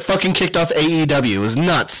match that fucking kicked off AEW. It was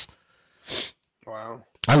nuts. Wow.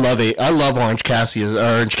 I love it. I love Orange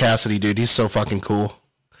Cassidy, dude. He's so fucking cool.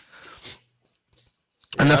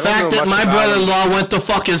 And the fact that my brother-in-law went to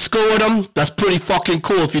fucking school with him, that's pretty fucking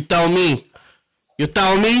cool if you tell me. You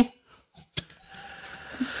tell me?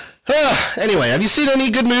 Anyway, have you seen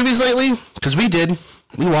any good movies lately? Because we did.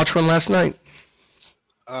 We watched one last night.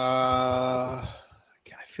 I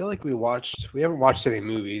feel like we haven't watched any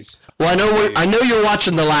movies. Well, I know you're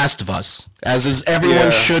watching The Last of Us, as is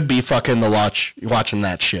everyone should be fucking watching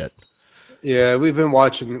that shit. Yeah,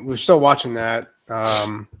 we're still watching that.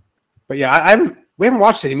 But yeah, we haven't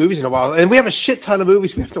watched any movies in a while, and we have a shit ton of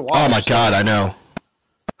movies we have to watch. Oh my god, I know.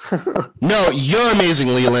 No, you're amazing,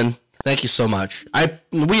 Leland. Thank you so much.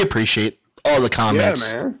 We appreciate all the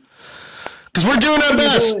comments. Yeah, man. Because we're doing our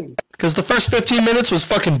best. Because the first 15 minutes was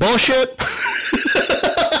fucking bullshit.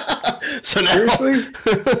 So now we're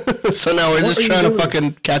just trying to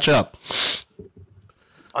fucking catch up.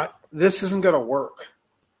 This isn't gonna work.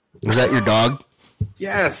 Is that your dog?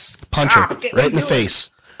 Yes. Punch her right in the face.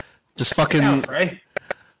 Just fucking,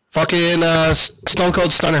 Stone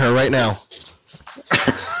Cold Stunner her right now.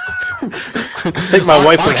 I think my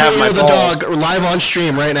wife would have my the balls. dog live on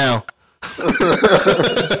stream right now.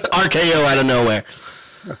 RKO out of nowhere.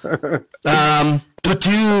 But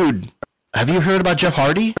dude, have you heard about Jeff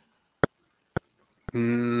Hardy?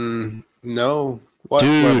 No. What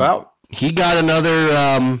about? He got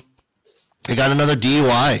another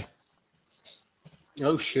DUI.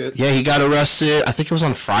 Oh shit. Yeah, he got arrested. I think it was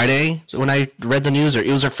on Friday when I read the news, or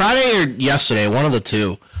it was a Friday or yesterday, one of the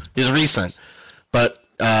two. It was recent, but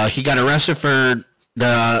he got arrested for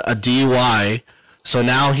a DUI. So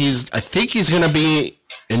now I think he's gonna be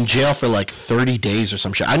in jail for like 30 days or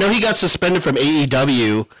some shit. I know he got suspended from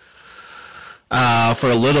AEW for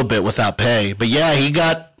a little bit without pay, but yeah,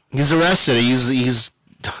 he's arrested. He's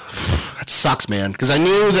that sucks, man. Because I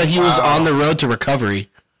knew that he was on the road to recovery.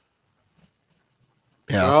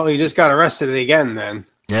 Yeah. Well, he just got arrested again then.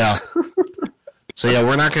 Yeah. So yeah,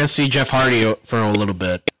 we're not gonna see Jeff Hardy for a little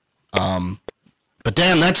bit. But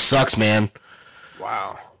damn, that sucks, man.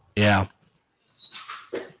 Wow. Yeah.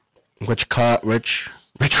 Rich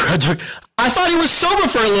Reddick. I thought he was sober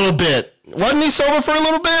for a little bit. Wasn't he sober for a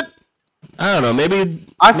little bit? I don't know. Maybe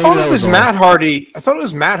thought it was Matt Hardy. I thought it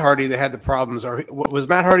was Matt Hardy that had the problems. Or was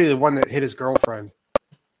Matt Hardy the one that hit his girlfriend?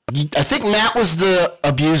 I think Matt was the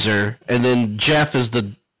abuser, and then Jeff is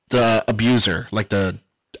the abuser, like the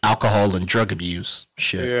alcohol and drug abuse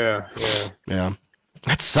shit. Yeah.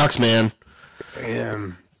 That sucks, man.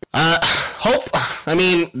 Damn. I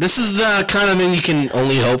mean, this is the kind of thing you can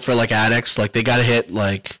only hope for, like, addicts. Like, they gotta hit,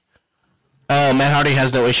 like, oh, Matt Hardy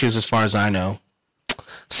has no issues as far as I know.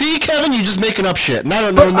 See, Kevin, you're just making up shit.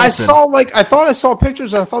 No, I thought I saw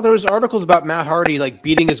pictures. I thought there was articles about Matt Hardy, like,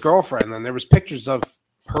 beating his girlfriend, and there was pictures of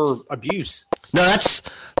her abuse. No, that's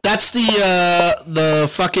the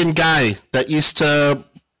fucking guy that used to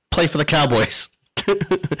play for the Cowboys. I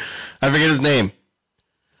forget his name.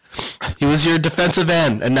 He was your defensive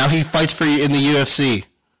end, and now he fights for you in the UFC.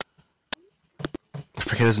 I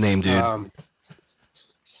forget his name, dude.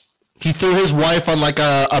 He threw his wife on like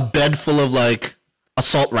a bed full of like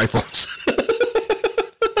assault rifles.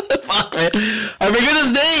 Fuck, man. I forget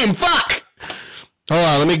his name. Fuck. Hold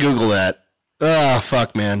on, let me Google that. Oh,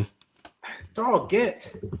 fuck, man. Dog,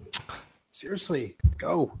 get. Seriously,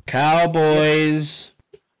 go. Cowboys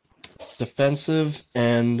defensive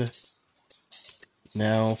end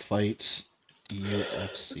now fights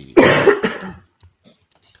UFC.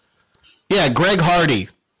 Yeah, Greg Hardy.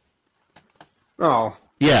 Oh.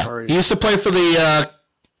 Yeah, Hardy. he used to play for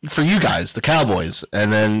you guys, the Cowboys, and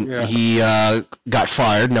then he got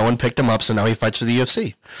fired. No one picked him up, so now he fights for the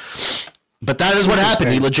UFC. But that is what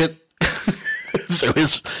happened. He legit threw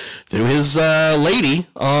his lady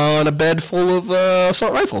on a bed full of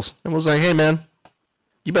assault rifles and was like, "Hey, man,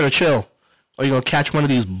 you better chill, or you're gonna catch one of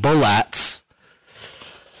these bullets."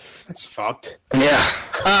 That's fucked. Yeah.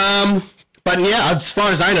 But yeah, as far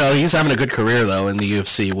as I know, he's having a good career though in the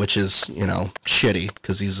UFC, which is, shitty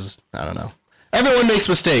because he's, I don't know. Everyone makes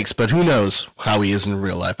mistakes, but who knows how he is in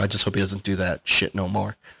real life. I just hope he doesn't do that shit no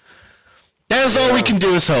more. That is all we can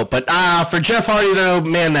do is hope. But for Jeff Hardy though,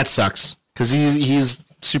 man, that sucks because he's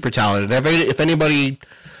super talented. If anybody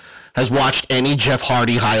has watched any Jeff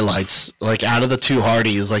Hardy highlights, like out of the two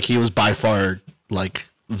Hardys, like he was by far like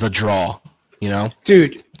the draw,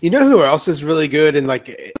 Dude, you know who else is really good? And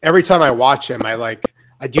like every time I watch him, I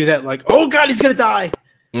do that like, oh God, he's gonna die.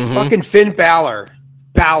 Mm-hmm. Fucking Finn Balor.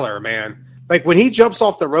 Man. Like when he jumps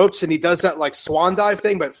off the ropes and he does that like swan dive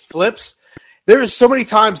thing, but flips. There's so many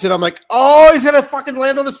times that I'm like, oh, he's gonna fucking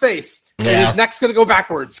land on his face. Yeah. And his neck's gonna go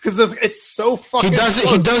backwards because it's so fucking. He does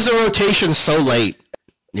the rotation so late.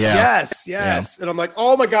 Yeah. Yes. Yeah. And I'm like,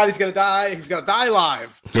 oh my God, he's gonna die. He's gonna die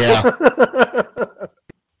live. Yeah.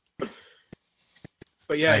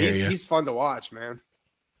 But yeah, he's fun to watch, man.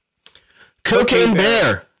 Cocaine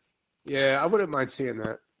Bear. Yeah, I wouldn't mind seeing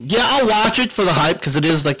that. Yeah, I'll watch it for the hype because it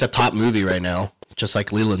is like the top movie right now. Just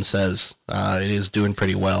like Leland says, it is doing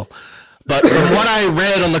pretty well. But from what I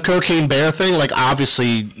read on the Cocaine Bear thing, like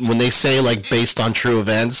obviously when they say like based on true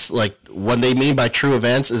events, like what they mean by true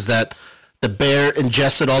events is that the bear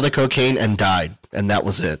ingested all the cocaine and died, and that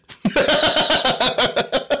was it.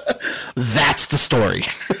 That's the story.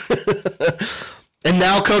 And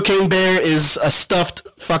now Cocaine Bear is a stuffed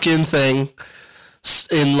fucking thing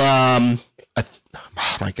in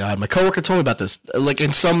oh my God, my coworker told me about this, like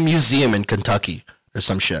in some museum in Kentucky or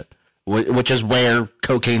some shit, which is where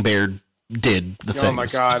Cocaine Bear did the things. Oh my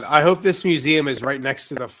God, I hope this museum is right next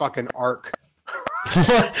to the fucking Ark.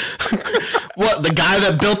 What, the guy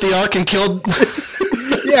that built the Ark and killed?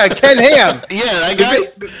 Yeah, Ken Ham. Yeah, that guy.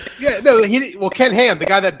 Yeah, no, Ken Ham, the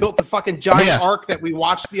guy that built the fucking giant Ark that we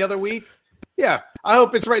watched the other week. Yeah, I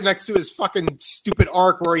hope it's right next to his fucking stupid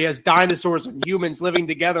Ark where he has dinosaurs and humans living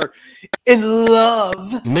together in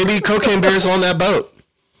love. Maybe Cocaine Bear's on that boat.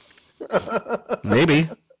 Maybe.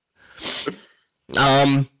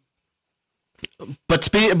 But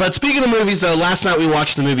speaking of movies, though, last night we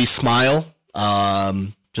watched the movie Smile,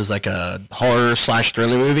 which is like a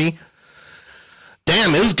horror/thriller movie.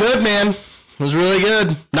 Damn, it was good, man. It was really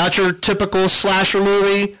good. Not your typical slasher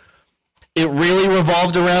movie. It really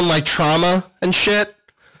revolved around like trauma and shit.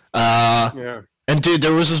 Yeah. And dude,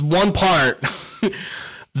 there was this one part.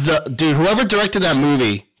 Whoever directed that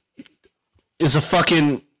movie is a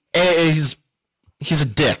fucking. He's a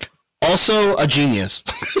dick. Also a genius.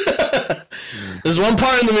 There's one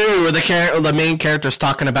part in the movie where the main character's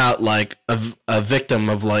talking about like a victim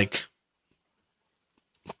of like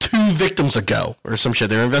 2 victims ago or some shit.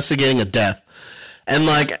 They're investigating a death, and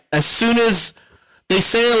like as soon as they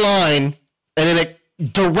say a line, and then it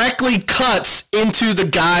directly cuts into the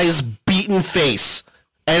guy's beaten face,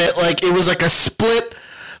 and it was like a split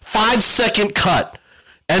 5-second cut,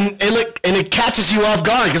 and it catches you off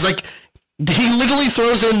guard because like he literally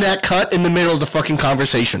throws in that cut in the middle of the fucking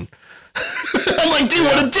conversation. I'm like, dude,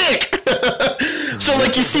 what a dick! So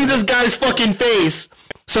like you see this guy's fucking face,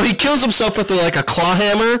 so he kills himself with like a claw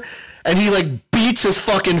hammer, and he like beats his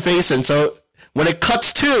fucking face in. So when it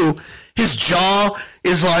cuts to, his jaw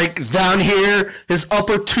is like down here, his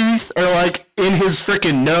upper tooth are like in his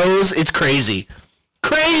freaking nose. It's crazy.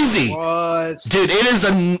 What? Dude, it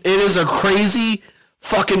is a crazy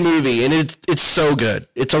fucking movie, and it's so good.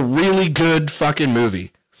 It's a really good fucking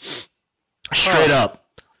movie. Straight up.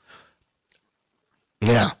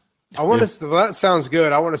 Yeah. I want to. That sounds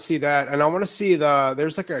good. I want to see that, and I want to see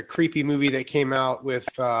there's like a creepy movie that came out with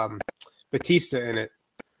Batista in it.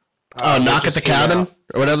 Knock at the Cabin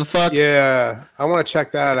or whatever the fuck. Yeah, I want to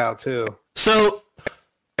check that out too. So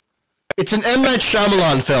it's an M. Night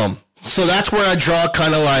Shyamalan film, so that's where I draw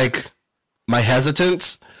kind of like my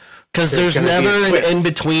hesitance, because there's never an in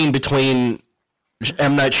between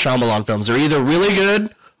M. Night Shyamalan films. They're either really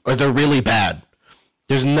good or they're really bad.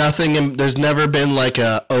 There's nothing. There's never been like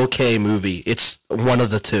a okay movie. It's one of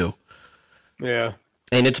the two. Yeah,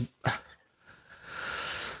 and it's.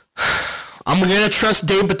 I'm gonna trust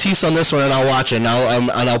Dave Bautista on this one, and I'll watch it. And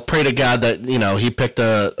I'll pray to God that he picked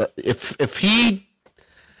if he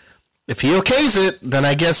okays it, then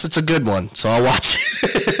I guess it's a good one. So I'll watch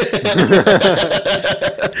it.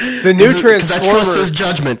 The new Transformer. Because I trust his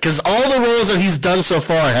judgment. Because all the roles that he's done so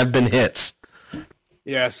far have been hits.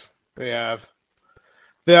 Yes, they have.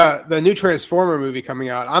 The new Transformer movie coming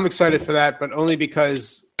out. I'm excited for that, but only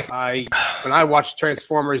because when I watched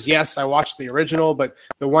Transformers, yes, I watched the original, but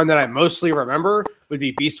the one that I mostly remember would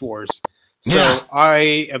be Beast Wars. So yeah.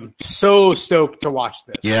 I am so stoked to watch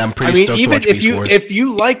this. Yeah, I'm pretty stoked to watch Beast Wars. If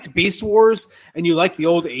you liked Beast Wars and you like the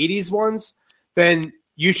old 80s ones, then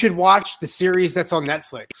you should watch the series that's on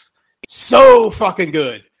Netflix. So fucking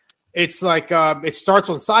good. It's like it starts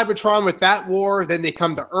on Cybertron with that war, then they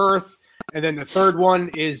come to Earth, and then the third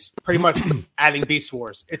one is pretty much adding Beast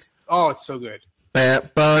Wars. It's so good. Yeah,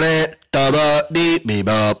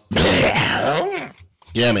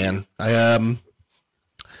 man.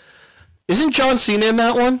 Isn't John Cena in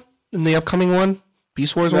that one? In the upcoming one?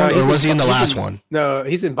 Beast Wars one? Or was he in the last one? No,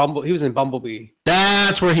 he was in Bumblebee.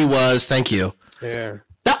 That's where he was. Thank you. Yeah.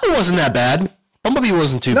 That one wasn't that bad. Bumblebee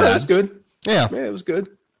wasn't too bad. No, it was good. Yeah. Yeah, it was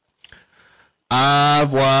good.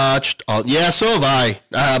 I've watched all. Yeah, so have I.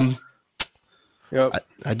 Yep.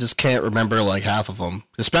 I just can't remember like half of them,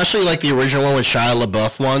 especially like the original one with Shia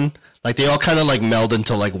LaBeouf one. Like they all kind of like meld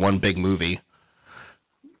into like one big movie.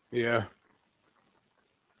 Yeah.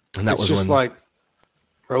 And that it's was just when like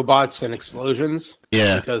robots and explosions.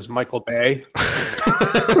 Yeah. Because Michael Bay.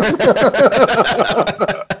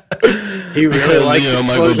 He really likes explosions.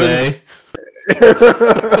 Michael Bay.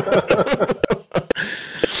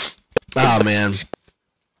 Oh man.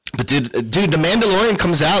 But dude, The Mandalorian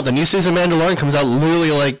comes out. The new season of Mandalorian comes out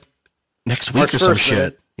literally like next week March or some 1st,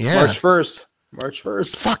 shit. man. Yeah. March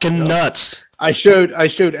 1st. Fucking nuts. I showed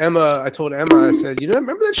Emma. I told Emma. I said,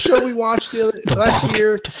 remember that show we watched last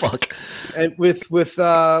year? The fuck. And with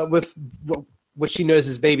what she knows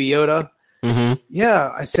is Baby Yoda. Mm-hmm.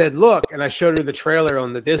 Yeah, I said, look, and I showed her the trailer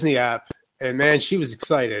on the Disney app, and man, she was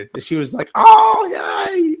excited. And she was like, "Oh yeah,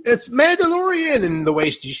 it's Mandalorian," and the way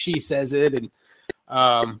she says it, and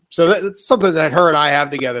so that's something that her and I have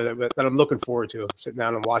together that I'm looking forward to, sitting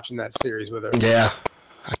down and watching that series with her. Yeah.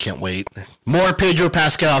 I can't wait. More Pedro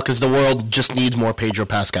Pascal, because the world just needs more Pedro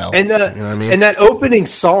Pascal. And you know what I mean? And that opening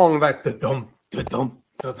song, like the dum da dum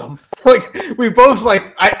da dum, like we both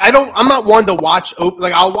like. I'm not one to watch.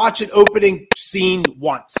 I'll watch an opening scene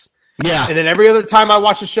once. Yeah. And then every other time I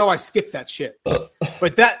watch a show, I skip that shit.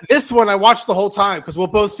 But this one I watched the whole time because we'll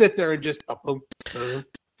both sit there and just.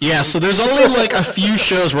 Yeah. So there's only like a few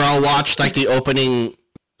shows where I'll watch like the opening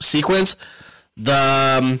sequence.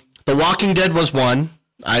 The Walking Dead was one.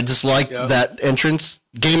 I just like that entrance.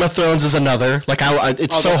 Game of Thrones is another. Like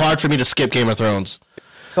it's so hard for me to skip Game of Thrones.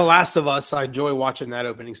 The Last of Us, I enjoy watching that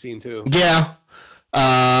opening scene too. Yeah.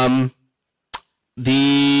 Like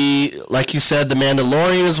you said, The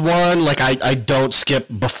Mandalorian is one. Like I don't skip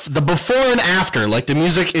the before and after. Like the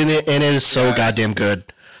music in it is so goddamn good.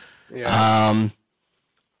 Yeah.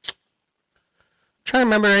 Trying to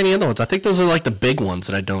remember any other ones. I think those are like the big ones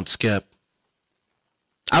that I don't skip.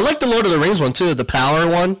 I like the Lord of the Rings one too, the Power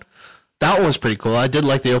one. That one was pretty cool. I did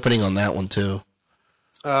like the opening on that one too.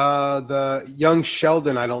 The Young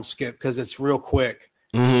Sheldon I don't skip because it's real quick.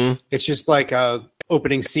 Mm-hmm. It's just like a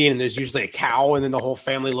opening scene, and there's usually a cow, and then the whole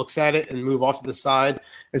family looks at it and move off to the side.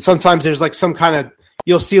 And sometimes there's like some kind of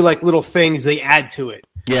you'll see like little things they add to it.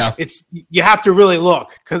 Yeah, you have to really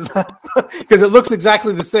look because it looks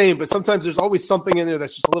exactly the same, but sometimes there's always something in there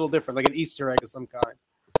that's just a little different, like an Easter egg of some kind.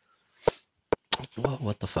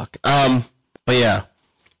 What the fuck? But yeah,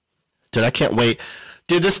 dude, I can't wait.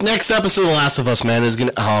 Dude, this next episode of The Last of Us, man, is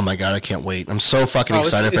gonna. Oh my god, I can't wait. I'm so fucking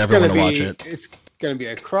excited for everyone to watch it. It's gonna be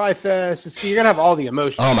a cry fest. You're gonna have all the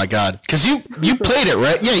emotions. Oh my god, because you played it,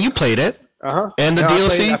 right? Yeah, you played it. And the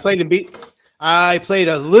DLC. I played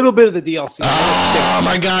a little bit of the DLC. Oh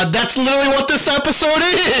my god, that's literally what this episode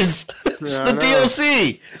is. It's the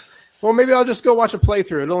DLC. Well, maybe I'll just go watch a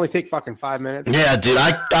playthrough. It'll only take fucking 5 minutes. Yeah, dude,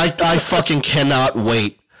 I fucking cannot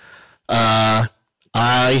wait. You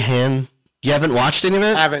haven't watched any of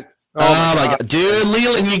it? I haven't. Oh my god. Dude,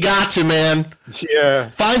 Leland, you got to, man. Yeah.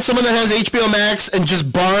 Find someone that has HBO Max and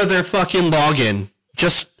just borrow their fucking login.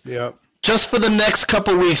 Just for the next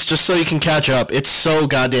couple weeks, just so you can catch up. It's so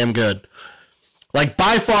goddamn good. Like,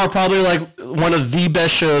 by far, probably like one of the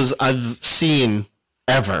best shows I've seen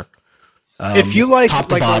ever. If you like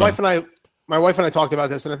my wife and I talked about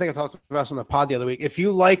this, and I think I talked about this on the pod the other week. If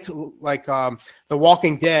you liked The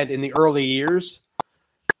Walking Dead in the early years,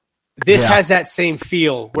 this has that same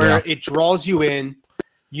feel where it draws you in.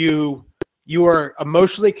 You are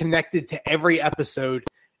emotionally connected to every episode,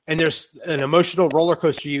 and there's an emotional roller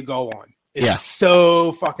coaster you go on. It's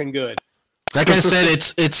so fucking good. Like I said,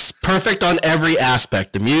 it's perfect on every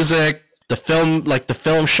aspect. The music, the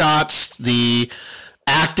film shots, the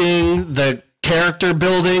acting, the character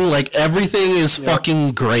building, like everything is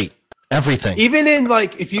fucking great. Everything. Even in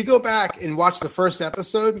if you go back and watch the first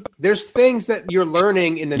episode, there's things that you're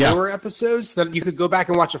learning in the newer episodes that you could go back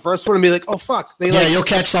and watch the first one and be like, oh fuck. You'll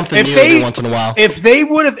catch something new every once in a while. If they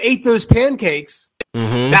would have ate those pancakes,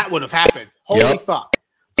 that would have happened. Holy fuck.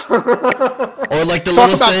 Or like the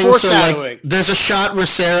little things. So like, there's a shot where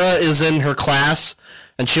Sarah is in her class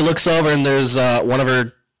and she looks over and there's one of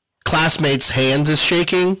her classmates' hands is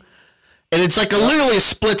shaking, and it's like literally a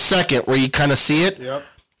split second where you kind of see it,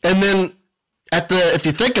 and then if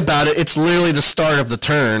you think about it, it's literally the start of the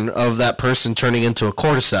turn of that person turning into a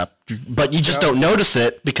cordyceps, but you just don't notice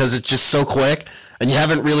it because it's just so quick, and you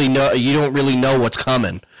don't really know what's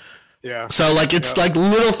coming. Yeah. So like it's like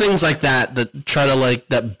little things like that try to like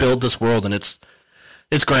that build this world, and it's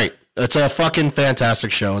great. It's a fucking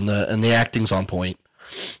fantastic show, and the acting's on point.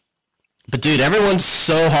 But dude, everyone's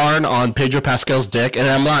so hard on Pedro Pascal's dick, and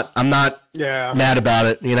I'm not mad about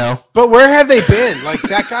it, you know. But where have they been? Like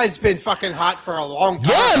that guy's been fucking hot for a long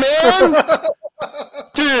time. Yeah, man.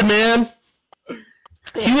 Dude, man.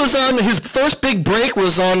 He was on his first big break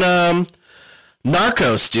was on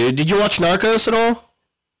Narcos, dude. Did you watch Narcos at all?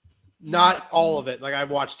 Not all of it. Like I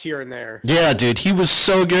watched here and there. Yeah, dude. He was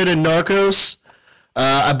so good in Narcos.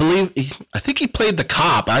 I think he played the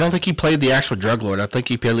cop. I don't think he played the actual drug lord. I think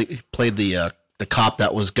he played the cop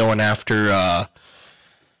that was going after.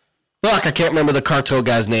 Fuck, I can't remember the cartel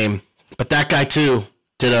guy's name, but that guy too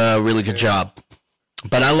did a really good job.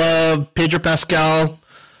 But I love Pedro Pascal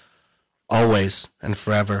always and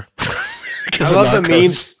forever. I love the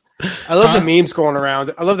memes. I love the memes going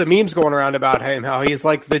around. I love the memes going around about him. How he's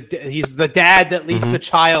like he's the dad that leads the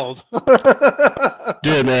child.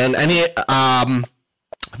 Dude, man.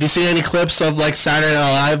 Have you seen any clips of like Saturday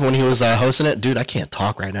Night Live when he was hosting it? Dude, I can't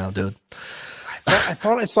talk right now, dude. I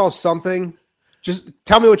thought I saw something. Just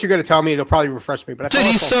tell me what you're going to tell me. It'll probably refresh me. But dude,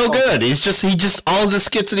 he's so good. He just all of the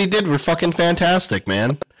skits that he did were fucking fantastic,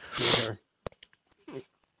 man.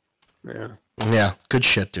 Yeah, good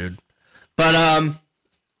shit, dude. But have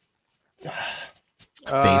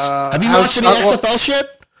you watched any XFL shit?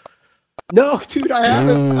 No, dude, I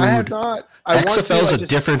haven't. I have not. XFL's a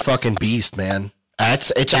different fucking beast, man.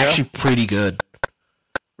 It's actually pretty good.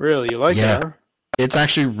 Really, you like it? Huh? It's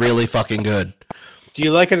actually really fucking good. Do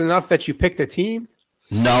you like it enough that you picked a team?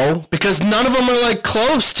 No, because none of them are like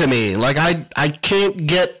close to me. Like I can't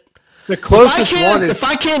get the closest one. If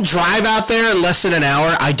I can't drive out there in less than an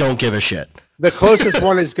hour, I don't give a shit. The closest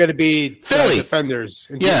one is going to be Philly Defenders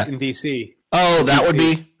in DC. Oh, that would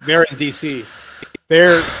be. They're in DC.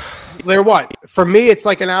 They're what? For me, it's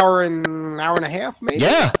like an hour and a half, maybe.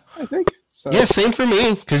 Yeah, I think. So. Yeah, same for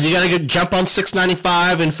me. Because you got to jump on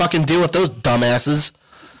 695 and fucking deal with those dumbasses.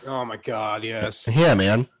 Oh my god, yes. Yeah,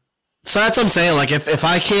 man. So that's what I'm saying. Like, if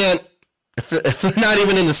I can't, if they're not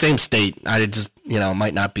even in the same state, I just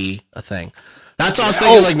might not be a thing. That's what I was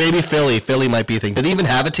thinking. Like maybe Philly. Philly might be a thing. Do they even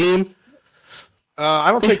have a team? I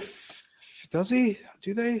don't think. Does he?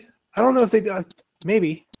 Do they? I don't know if they do.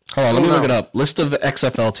 Maybe. Hold on, let me look it up. List of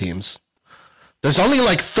XFL teams. There's only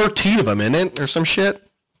like 13 of them in it, or some shit.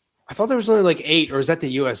 I thought there was only like 8, or is that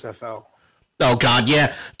the USFL? Oh god,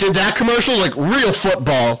 yeah. Did that commercial like real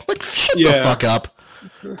football? Like shut the fuck up.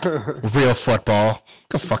 Real football.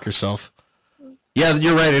 Go fuck yourself. Yeah,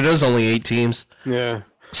 you're right. It is only 8 teams. Yeah.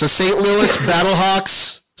 So St. Louis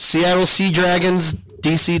Battlehawks, Seattle Sea Dragons,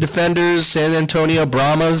 DC Defenders, San Antonio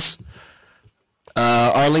Brahmas,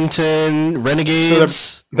 Arlington Renegades.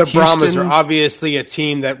 So the Brahmas are obviously a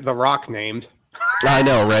team that The Rock named. I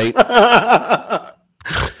know, right?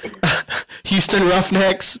 Houston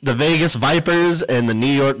Roughnecks, the Vegas Vipers, and the New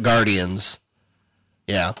York Guardians.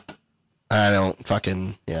 Yeah. I don't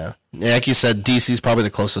fucking, yeah. Like you said, DC's probably the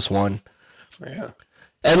closest one. Yeah.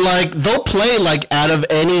 And, like, they'll play, like, out of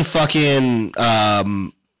any fucking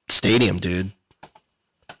stadium, dude.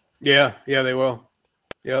 Yeah, they will.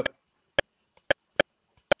 Yep.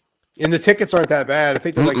 And the tickets aren't that bad. I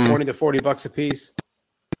think they're like $20 to $40 a piece.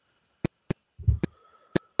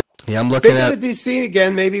 Yeah, I'm looking at DC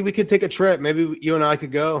again. Maybe we could take a trip. Maybe you and I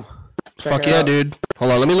could go. Fuck yeah, dude.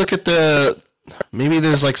 Hold on, let me look at maybe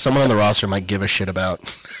there's like someone on the roster I might give a shit about.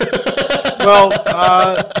 Well,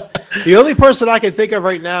 the only person I can think of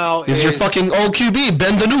right now is your fucking old QB,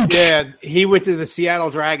 Ben DiNucci. Yeah, he went to the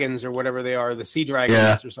Seattle Dragons or whatever they are, the Sea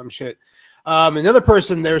Dragons or some shit. Another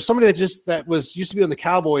person, there's somebody that used to be on the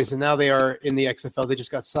Cowboys and now they are in the XFL. They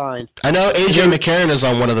just got signed. I know AJ McCarron is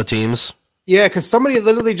on one of the teams. Yeah, because somebody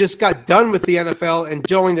literally just got done with the NFL and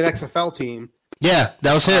joined an XFL team. Yeah,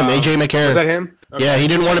 that was him, AJ McCarron. Was that him? Okay. Yeah, he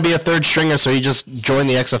didn't want to be a third stringer, so he just joined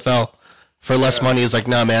the XFL for less money. He's like,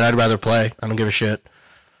 nah, man, I'd rather play. I don't give a shit.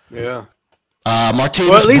 Yeah.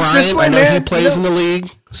 Martavis Bryant, I know he plays in the league.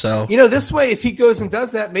 So this way, if he goes and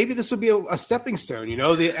does that, maybe this will be a stepping stone.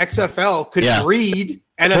 The XFL could breed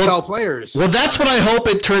NFL players. Well, that's what I hope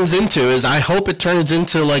it turns into. I hope it turns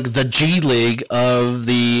into like the G League of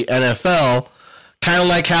the NFL, kind of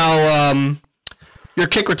like how your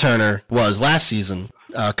kick returner was last season.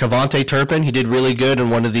 Kavontae Turpin, he did really good in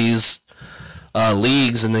one of these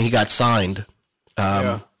leagues, and then he got signed.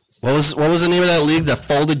 Yeah. What was the name of that league that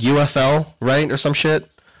folded? UFL, right, or some shit?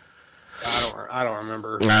 I don't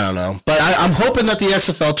remember. I don't know, but I'm hoping that the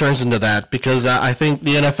XFL turns into that because I think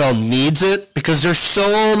the NFL needs it because there's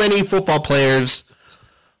so many football players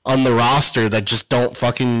on the roster that just don't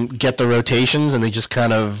fucking get the rotations, and they just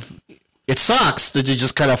kind of. It sucks that you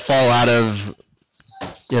just kind of fall out of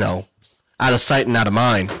sight and out of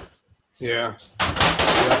mind. Yeah.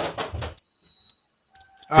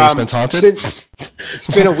 Basement's haunted. It's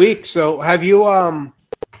been a week, so have you? Are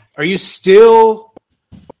you still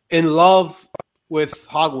in love with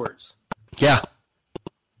Hogwarts? Yeah.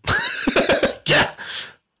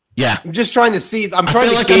 Yeah. I'm just trying to see. I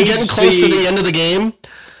feel like I'm getting close to the end of the game.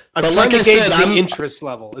 But like I said, the interest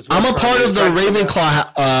level. I'm a part of the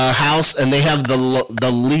Ravenclaw house, and they have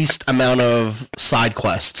the least amount of side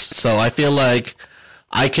quests. So I feel like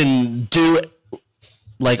I can do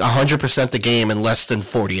like 100% the game in less than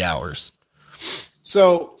 40 hours.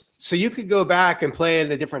 So you could go back and play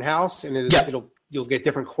in a different house, and you'll get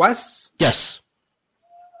different quests. Yes.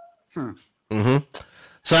 Mm-hmm.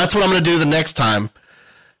 So that's what I'm going to do the next time.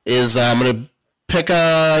 Is I'm going to pick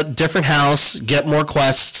a different house, get more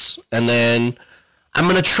quests, and then I'm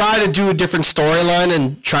going to try to do a different storyline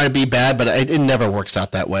and try to be bad, but it never works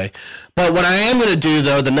out that way. But what I am going to do,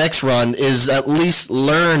 though, the next run is at least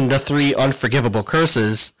learn the 3 unforgivable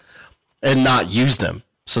curses and not use them.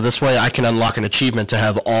 So this way I can unlock an achievement to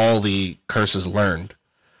have all the curses learned.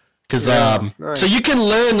 Because nice. So you can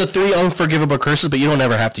learn the 3 unforgivable curses, but you don't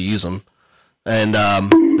ever have to use them. And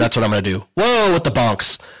that's what I'm going to do. Whoa, with the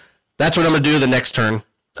bonks. That's what I'm going to do the next turn,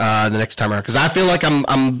 the next time around. Because I feel like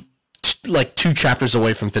I'm like 2 chapters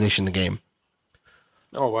away from finishing the game.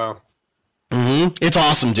 Oh, wow. Mm-hmm. It's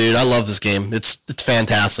awesome, dude. I love this game. It's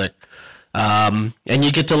fantastic. And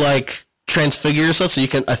you get to, like, transfigure yourself. So you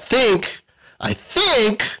can, I think, I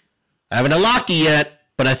haven't unlocked it yet,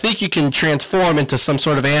 but I think you can transform into some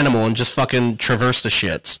sort of animal and just fucking traverse the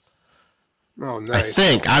shits. Oh, nice. I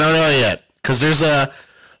think. I don't know yet. Because there's a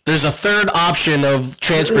third option of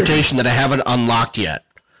transportation that I haven't unlocked yet.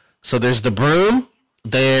 So there's the broom,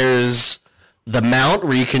 there's the mount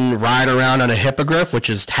where you can ride around on a hippogriff, which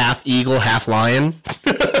is half eagle, half lion.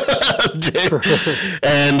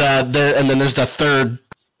 and then there's the third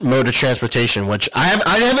mode of transportation, which I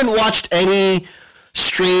haven't watched any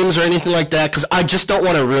streams or anything like that because I just don't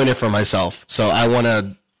want to ruin it for myself. So I want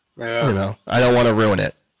to, I don't want to ruin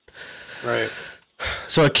it. Right.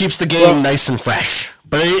 So it keeps the game nice and fresh.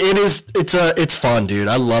 But it's fun, dude.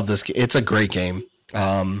 I love this game. It's a great game.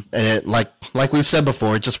 And it like we've said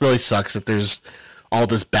before, it just really sucks that there's all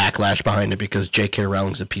this backlash behind it because J.K.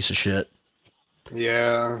 Rowling's a piece of shit.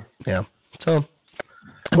 Yeah. Yeah. So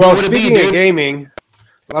well, speaking of gaming,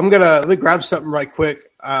 let me grab something right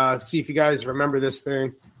quick. See if you guys remember this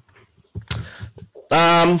thing.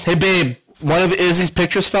 Hey babe, one of Izzy's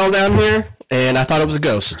pictures fell down here and I thought it was a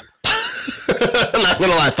ghost. I'm not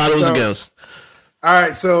gonna lie, I thought it was a ghost. All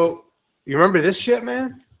right, so you remember this shit,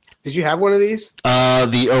 man? Did you have one of these?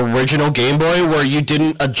 The original Game Boy where you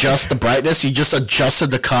didn't adjust the brightness, you just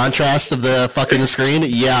adjusted the contrast of the fucking screen?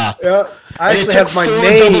 Yeah. Yeah. I actually have my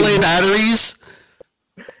 4 name. AA batteries.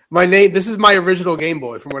 My name. This is my original Game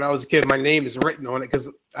Boy from when I was a kid. My name is written on it because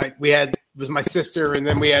it was my sister, and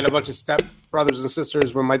then we had a bunch of step brothers and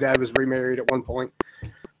sisters when my dad was remarried at one point.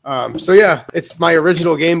 So yeah, it's my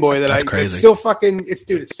original Game Boy that crazy. It's still fucking. It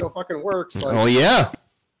still fucking works. Like, oh yeah.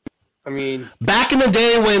 I mean, back in the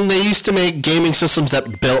day when they used to make gaming systems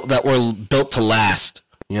that were built to last,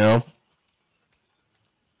 you know.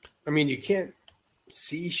 I mean, you can't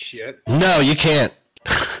see shit. No, you can't.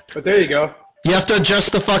 But there you go. You have to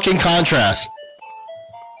adjust the fucking contrast.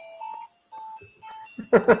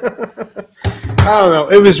 I don't know.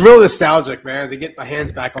 It was real nostalgic, man, to get my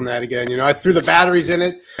hands back on that again. You know, I threw the batteries in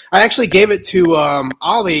it. I actually gave it to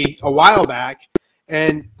Ollie a while back,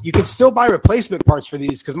 and you can still buy replacement parts for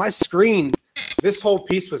these because my screen, this whole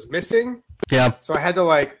piece was missing. Yeah. So I had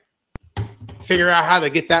to figure out how to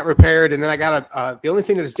get that repaired, and then I got the only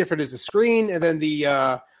thing that is different is the screen, and then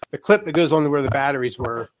the clip that goes on to where the batteries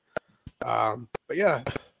were. But yeah.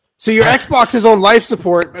 So your Xbox is on life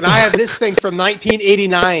support, and I have this thing from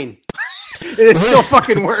 1989. And it still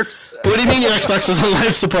fucking works. What do you mean your Xbox is on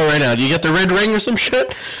life support right now? Do you get the red ring or some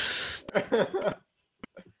shit?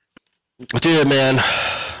 Dude, man.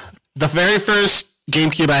 The very first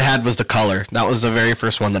GameCube I had was the Color. That was the very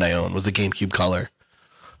first one that I owned, was the GameCube Color.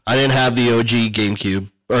 I didn't have the OG GameCube.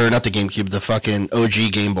 Or not the GameCube, the fucking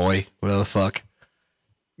OG Game Boy. Whatever the fuck.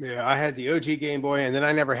 Yeah, I had the OG Game Boy, and then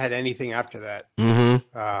I never had anything after that.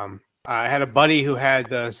 Mm-hmm. I had a buddy who had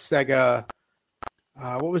the Sega.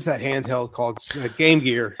 what was that handheld called? Game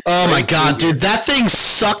Gear. Oh my god, dude, that thing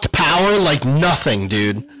sucked power like nothing,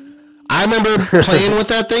 dude. I remember playing with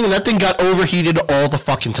that thing, and that thing got overheated all the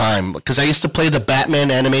fucking time. Because I used to play the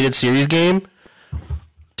Batman animated series game.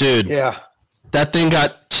 Dude, Yeah. that thing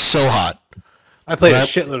got so hot. I played a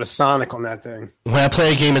shitload of Sonic on that thing. When I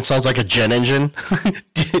play a game, it sounds like a jet engine.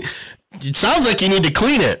 It sounds like you need to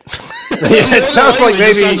clean it. Yeah, it sounds like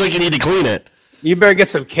maybe sounds like you need to clean it. you better get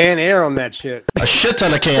some canned air on that shit. A shit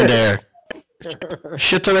ton of canned air.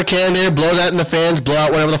 Shit ton of canned air. Blow that in the fans. Blow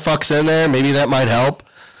out whatever the fuck's in there. Maybe that might help.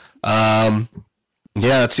 Yeah,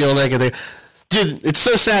 that's the only thing I can think. Dude, it's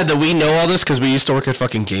so sad that we know all this because we used to work at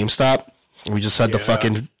fucking GameStop. We just had to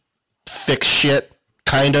fucking fix shit,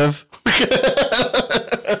 kind of.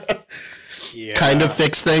 Kind of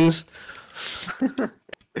fix things. Dude,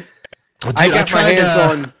 I got my hands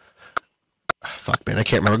on. Fuck, man, I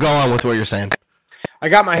can't remember. Go on with what you're saying. I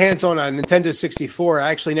got my hands on a Nintendo 64. I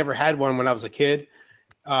actually never had one when I was a kid.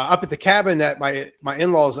 Up at the cabin that my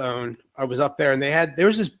in-laws own, I was up there, and there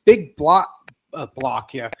was this big black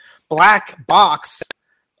box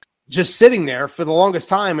just sitting there for the longest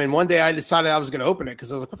time. And one day I decided I was going to open it because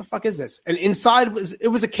I was like, "What the fuck is this?" And inside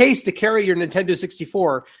was a case to carry your Nintendo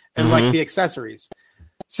 64 and like the accessories.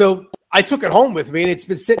 So I took it home with me, and it's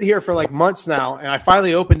been sitting here for like months now. And I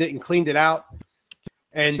finally opened it and cleaned it out,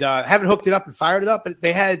 and haven't hooked it up and fired it up. But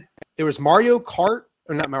there was Mario Kart.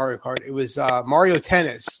 Or not Mario Kart. It was Mario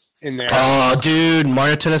Tennis in there. Oh, dude,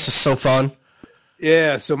 Mario Tennis is so fun.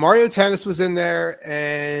 Yeah, so Mario Tennis was in there,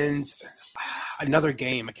 and another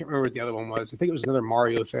game. I can't remember what the other one was. I think it was another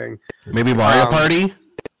Mario thing. Maybe Mario Party?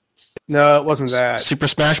 No, it wasn't that. Super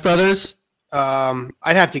Smash Brothers? I'd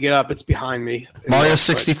have to get up. It's behind me. Mario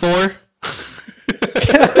 64? Dude,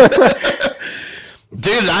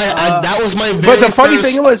 that was my very But the funny first...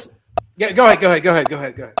 thing was... Yeah, go ahead.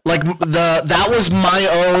 Like that was my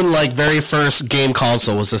own like very first game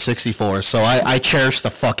console was the 64, so I cherished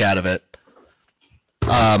the fuck out of it.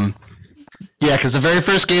 Yeah, because the very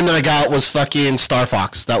first game that I got was fucking Star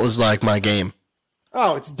Fox. That was like my game.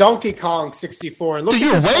 Oh, it's Donkey Kong 64. And look Dude, at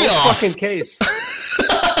you're this way off. fucking case.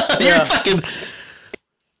 You're fucking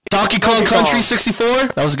Donkey Kong Country 64.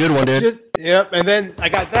 That was a good one, dude. Yep, and then I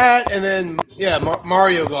got that, and then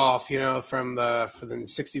Mario Golf, from for the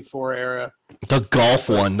 64 era. The golf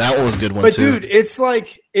one, that was a good one but too. Dude, it's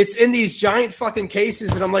like it's in these giant fucking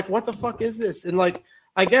cases, and I'm like, what the fuck is this? And like,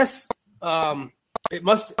 I guess it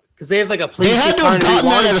must because they have like a. They had to have gotten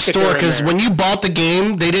that at a store because when you bought the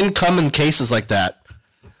game, they didn't come in cases like that.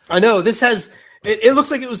 I know this has. It looks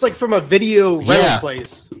like it was like from a video rental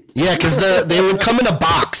place. Yeah, because they would come in a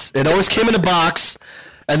box. It always came in a box,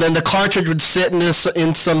 and then the cartridge would sit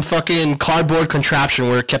in some fucking cardboard contraption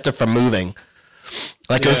where it kept it from moving,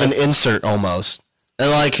 like it was an insert almost. And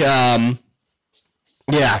like, yeah,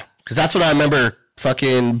 because that's what I remember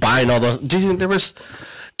fucking buying all those. Dude, there was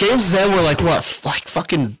games then were like what, like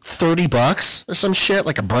fucking $30 or some shit,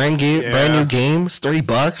 like a brand new game,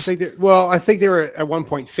 $30. I think they were at one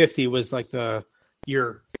point 50 was like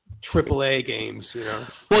your AAA games,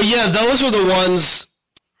 Well, yeah, those were the ones.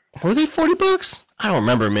 Were they $40? I don't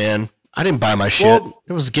remember, man. I didn't buy my shit. Well,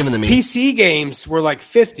 it was given to me. PC games were like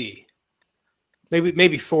 50,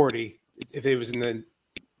 maybe 40 if it was in the.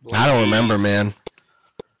 I don't remember, man.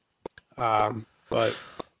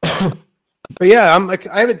 But yeah,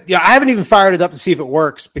 I haven't even fired it up to see if it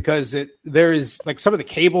works because there is like some of the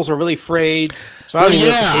cables are really frayed. So I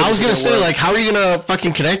was gonna say like, how are you gonna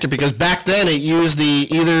fucking connect it? Because back then it used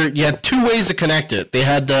you had two ways to connect it. They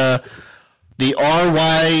had the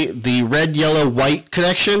RY, the red, yellow, white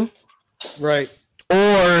connection, right,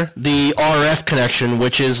 or the RF connection,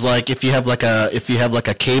 which is like if you have like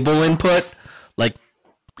a cable input, like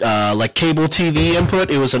cable TV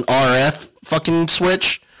input, it was an RF fucking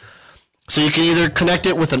switch. So you can either connect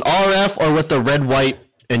it with an RF or with the red, white,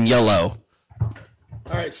 and yellow. All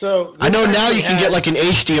right, so I know now you can get like an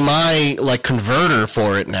HDMI like converter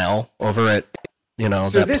for it now over at so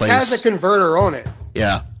that this place. has a converter on it.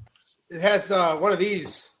 Yeah. It has one of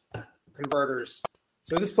these converters.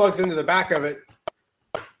 So this plugs into the back of it,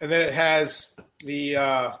 and then it has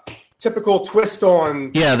the typical twist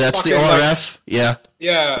on. Yeah, that's the RF. Yeah.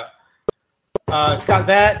 Yeah. It's got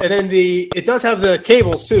that, and then it does have the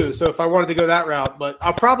cables too. So if I wanted to go that route, but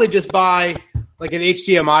I'll probably just buy like an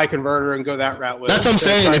HDMI converter and go that route with. That's what I'm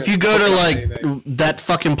saying. If you go to like that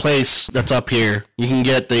fucking place that's up here, you can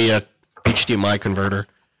get the HDMI converter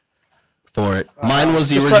for it. Mine was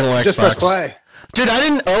the original Xbox. Just press play. Dude, I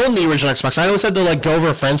didn't own the original Xbox. I always had to like go over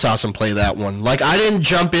a friend's house and play that one. Like I didn't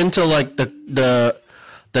jump into like the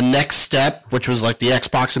next step, which was like the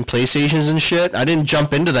Xbox and PlayStations and shit. I didn't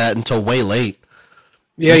jump into that until way late.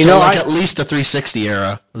 Yeah, Until like at least the 360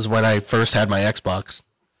 era was when I first had my Xbox.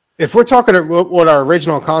 If we're talking about what our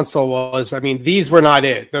original console was, I mean, these were not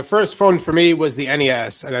it. The first phone for me was the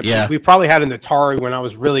NES, and we probably had an Atari when I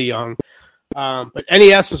was really young. But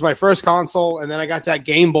NES was my first console, and then I got that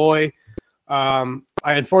Game Boy. I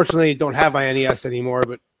unfortunately don't have my NES anymore,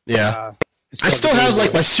 but I still have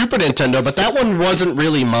like my Super Nintendo, but that one wasn't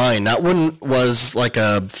really mine. That one was like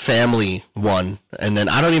a family one, and then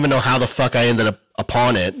I don't even know how the fuck I ended up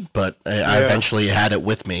upon it, but I eventually had it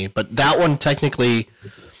with me. But that one technically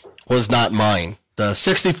was not mine. The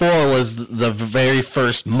 64 was the very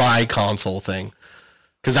first my console thing.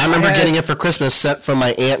 Because I remember getting it for Christmas sent from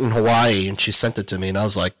my aunt in Hawaii, and she sent it to me, and I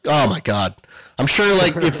was like, oh my god. I'm sure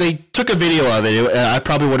like if they took a video of it, I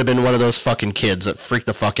probably would have been one of those fucking kids that freaked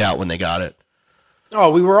the fuck out when they got it.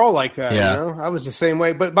 Oh, we were all like that. Yeah. You know? I was the same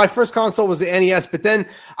way. But my first console was the NES, but then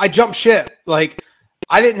I jumped ship. Like,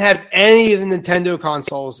 I didn't have any of the Nintendo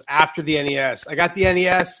consoles after the NES. I got the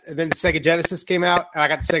NES, and then the Sega Genesis came out, and I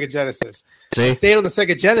got the Sega Genesis. See? I stayed on the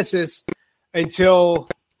Sega Genesis until,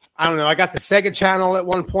 I don't know, I got the Sega Channel at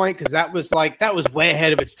one point, because that was way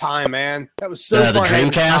ahead of its time, man. That was so far the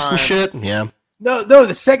Dreamcast and shit? Yeah. No, the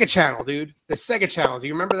Sega Channel, dude. The Sega Channel. Do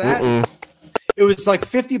you remember that? Mm-mm. It was like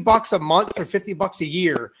 $50 a month or $50 a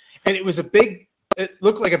year, and it was it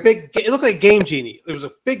looked like Game Genie. It was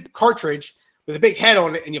a big cartridge with a big head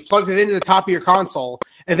on it, and you plugged it into the top of your console,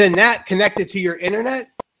 and then that connected to your internet,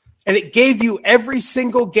 and it gave you every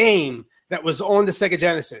single game that was on the Sega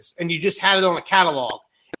Genesis, and you just had it on a catalog.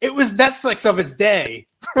 It was Netflix of its day.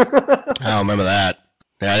 I don't remember that.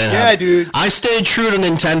 Yeah, dude. I stayed true to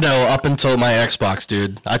Nintendo up until my Xbox,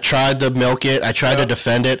 dude. I tried to milk it. I tried to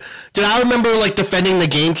defend it. Dude, I remember like defending the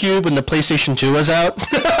GameCube when the PlayStation 2 was out.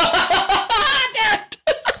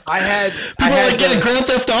 I had getting Grand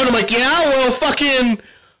Theft Auto. I'm like, yeah, well, fucking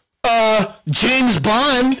James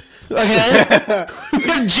Bond. Okay,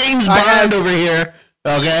 James Bond over here.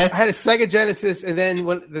 Okay, I had a Sega Genesis, and then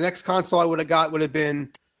when the next console I would have got would have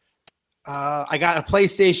been, I got a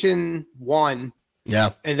PlayStation 1.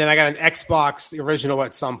 Yeah, and then I got an Xbox, the original,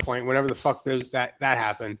 at some point. Whenever the fuck that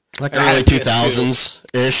happened, like early 2000s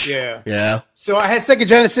ish. Yeah. So I had Sega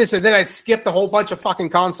Genesis, and then I skipped a whole bunch of fucking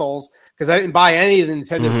consoles because I didn't buy any of the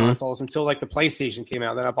Nintendo consoles until like the PlayStation came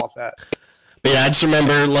out. Then I bought that. But yeah, I just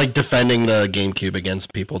remember like defending the GameCube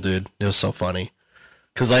against people, dude. It was so funny.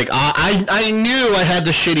 Cause like I knew I had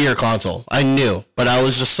the shittier console. I knew, but I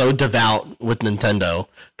was just so devout with Nintendo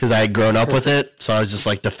because I had grown up with it. So I was just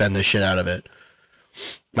like defend the shit out of it.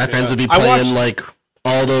 My friends would be playing like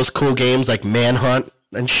all those cool games like Manhunt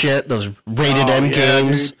and shit, those rated M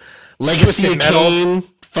games, dude. Legacy of Kain,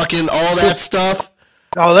 fucking all that stuff.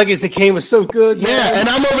 Oh, Legacy of Kain was so good. Yeah, man. And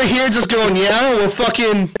I'm over here just going, yeah, well,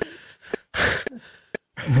 fucking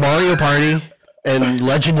Mario Party and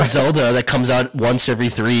Legend of Zelda that comes out once every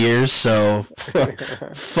 3 years, so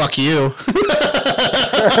fuck you.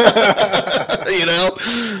 You know?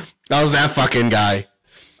 I was that fucking guy.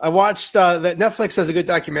 I watched that Netflix has a good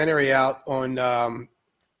documentary out on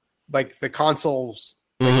like the consoles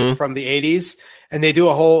from the 80s, and they do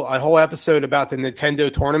a whole episode about the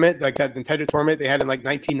Nintendo tournament, like that Nintendo tournament they had in like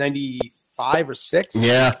 1995 or 6.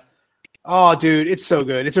 Yeah. Oh, dude, it's so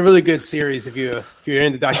good. It's a really good series if you're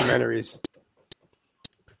into documentaries.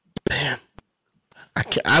 Man,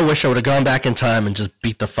 I wish I would have gone back in time and just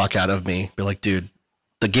beat the fuck out of me. Be like, dude,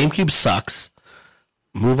 the GameCube sucks.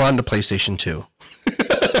 Move on to PlayStation 2.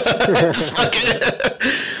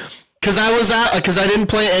 Because I didn't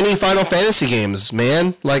play any Final Fantasy games,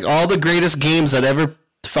 man. Like all the greatest games that ever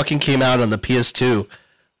fucking came out on the PS2,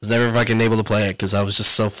 was never fucking able to play it because I was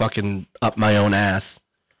just so fucking up my own ass.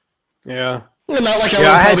 Yeah. Well, not like I would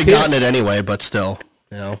have probably gotten it anyway, but still,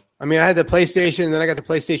 you know. I mean, I had the PlayStation, and then I got the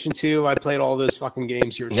PlayStation 2. I played all those fucking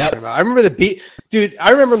games you were talking about. I remember I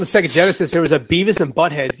remember on the Sega Genesis there was a Beavis and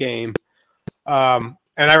Butthead game, and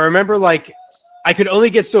I remember like I could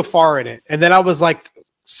only get so far in it, and then I was like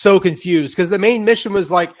so confused because the main mission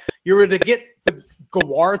was like you were to get the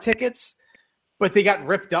Gawar tickets, but they got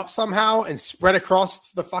ripped up somehow and spread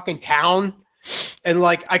across the fucking town, and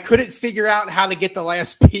like I couldn't figure out how to get the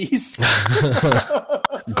last piece.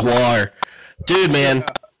 Gawar, dude, man.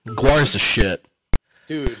 Gwar's the shit.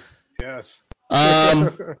 Dude, yes.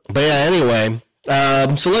 But yeah, anyway.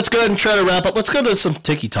 So let's go ahead and try to wrap up. Let's go to some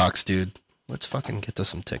TikToks, dude. Let's fucking get to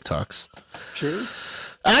some TikToks. Sure.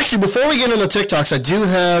 Actually, before we get into TikToks, I do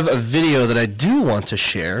have a video that I do want to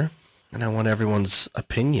share. And I want everyone's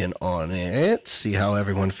opinion on it. See how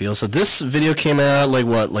everyone feels. So this video came out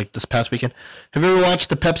like this past weekend. Have you ever watched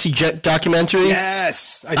the Pepsi Jet documentary?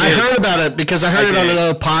 Yes, I did. I heard about it because I heard it on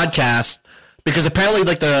another podcast. Because apparently,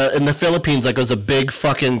 like in the Philippines, like it was a big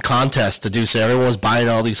fucking contest to do so. Everyone was buying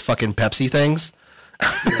all these fucking Pepsi things,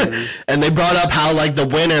 and they brought up how like the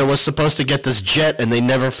winner was supposed to get this jet, and they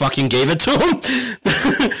never fucking gave it to him.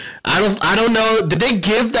 I don't know. Did they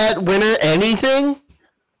give that winner anything?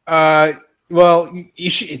 Well,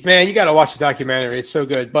 you should, man. You got to watch the documentary. It's so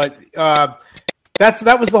good. But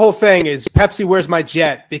that was the whole thing. Is Pepsi, where's my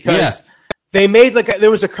jet? Because they made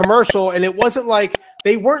there was a commercial, and it wasn't like.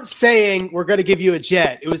 They weren't saying we're going to give you a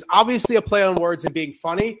jet. It was obviously a play on words and being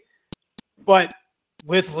funny, but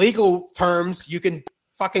with legal terms, you can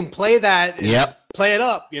fucking play that and play it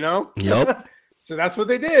up, you know? Yep. So that's what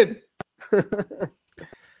they did.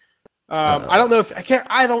 I don't know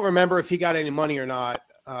I don't remember if he got any money or not.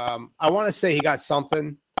 I want to say he got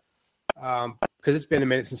something because it's been a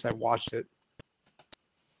minute since I watched it.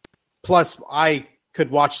 Plus, I could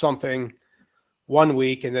watch something one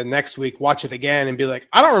week and then next week watch it again and be like,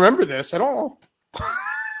 I don't remember this at all.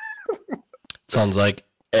 Sounds like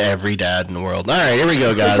every dad in the world. All right, here we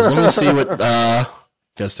go, guys. Let me see what you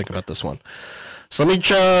guys think about this one. So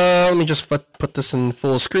let me just put this in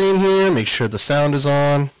full screen here. Make sure the sound is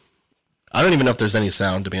on. I don't even know if there's any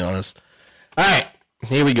sound, to be honest. All right,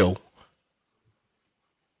 here we go.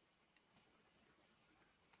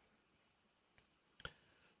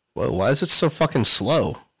 Whoa, why is it so fucking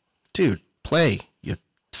slow? Dude. Play, you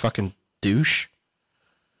fucking douche.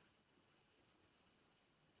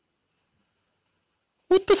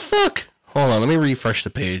 What the fuck? Hold on, let me refresh the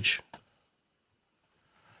page.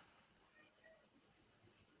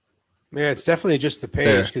 Yeah, it's definitely just the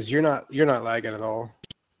page because you're not lagging at all.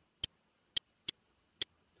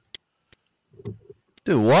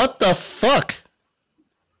 Dude, what the fuck?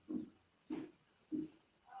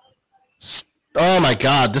 Oh my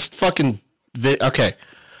god, this fucking okay.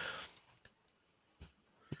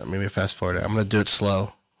 Maybe fast forward it. I'm going to do it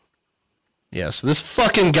slow. Yeah, so this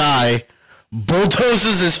fucking guy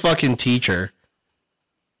bulldozes his fucking teacher.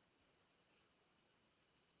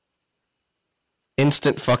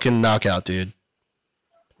 Instant fucking knockout, dude.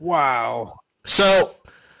 Wow. So,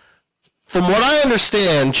 from what I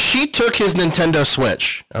understand, she took his Nintendo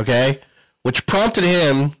Switch, okay? Which prompted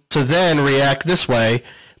him to then react this way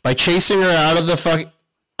by chasing her out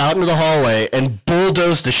into the hallway and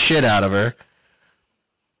bulldoze the shit out of her.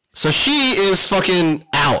 So she is fucking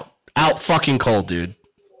out fucking cold, dude.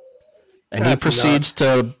 And he proceeds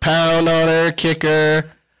to pound on her, kick her,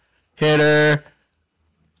 hit her.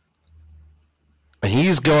 And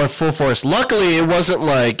he's going full force. Luckily, it wasn't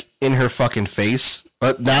like in her fucking face.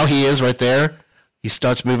 But now he is right there. He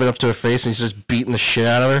starts moving up to her face and he's just beating the shit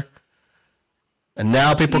out of her. And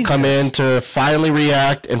now people come in to finally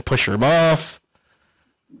react and push her off.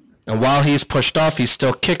 And while he's pushed off, he's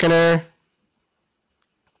still kicking her.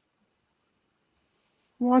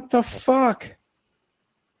 What the fuck?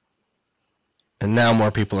 And now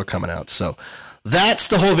more people are coming out. So that's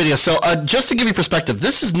the whole video. So just to give you perspective,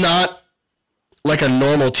 this is not like a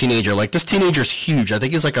normal teenager. Like this teenager's huge. I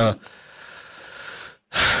think he's like I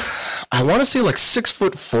want to say like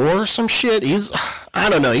 6'4" or some shit. I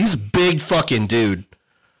don't know. He's a big fucking dude.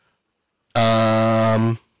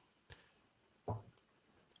 So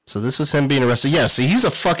this is him being arrested. Yeah, see, he's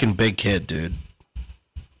a fucking big kid, dude.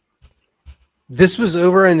 This was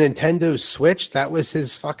over a Nintendo Switch. That was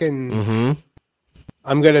his fucking.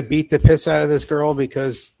 I'm gonna beat the piss out of this girl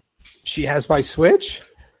because she has my Switch.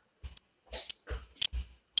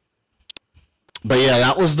 But yeah,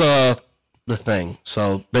 that was the thing.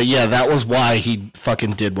 So, but yeah, that was why he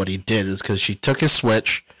fucking did what he did, is because she took his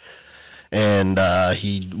Switch, and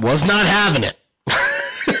he was not having it.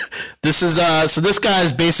 This is so this guy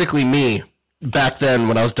is basically me back then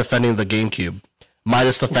when I was defending the GameCube.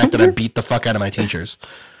 Minus the fact that I beat the fuck out of my teachers.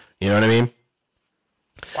 You know what I mean?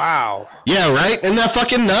 Wow. Yeah, right? Isn't that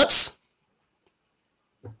fucking nuts?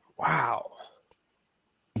 Wow.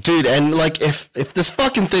 Dude, and like if this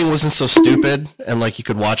fucking thing wasn't so stupid and like you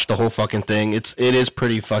could watch the whole fucking thing, it is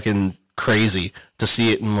pretty fucking crazy to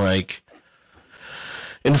see it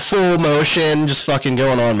in full motion, just fucking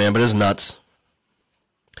going on, man, but it's nuts.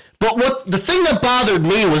 But the thing that bothered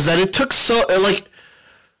me was that it took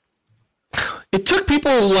it took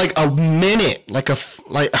people like a minute,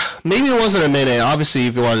 maybe it wasn't a minute. Obviously,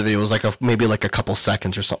 if you watched the video, it was maybe a couple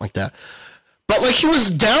seconds or something like that. But like he was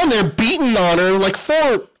down there beating on her like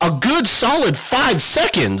for a good solid 5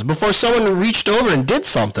 seconds before someone reached over and did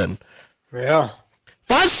something. Yeah.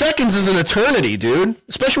 5 seconds is an eternity, dude.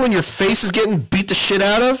 Especially when your face is getting beat the shit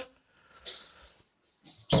out of.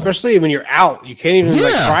 Especially when you're out. You can't even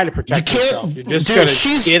try to protect yourself. You're just going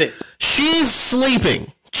to get it. She's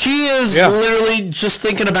sleeping. She is literally just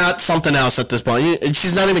thinking about something else at this point.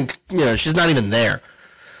 She's not even, she's not even there.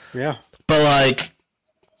 Yeah. But, like,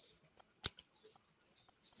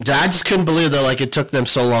 I just couldn't believe that, like, it took them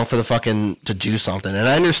so long for to do something. And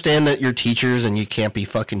I understand that you're teachers and you can't be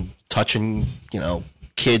fucking touching,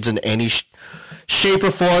 kids in any shape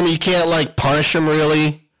or form. You can't, like, punish them,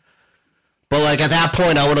 really. But, like, at that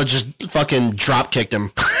point, I would have just fucking drop-kicked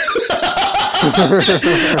him.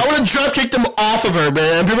 I would have drop-kicked him off of her,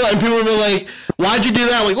 man. And people would be like, why'd you do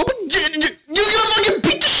that? I'm like, you're gonna fucking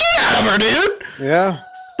beat the shit out of her, dude! Yeah.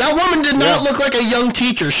 That woman did not look like a young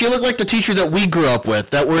teacher. She looked like the teacher that we grew up with,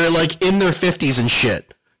 that were, like, in their 50s and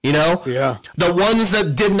shit. Yeah. The ones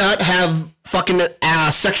that did not have fucking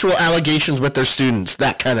sexual allegations with their students.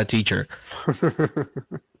 That kind of teacher.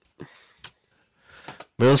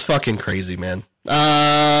 It was fucking crazy, man. So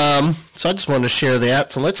I just wanted to share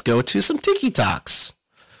that. So let's go to some Tiki Talks.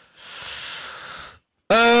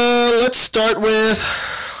 Let's start from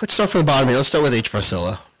the bottom here. Let's start with H.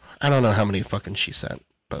 Farcilla. I don't know how many fucking she sent,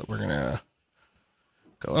 but we're gonna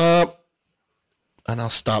go up, and I'll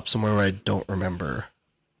stop somewhere where I don't remember.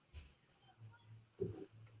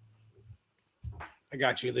 I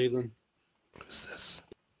got you, Leland. What is this?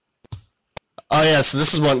 Oh yeah, so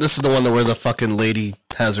this is the one where the fucking lady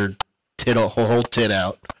has her whole tit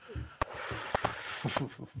out.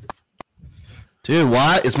 Dude,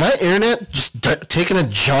 why is my internet just taking a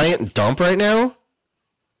giant dump right now?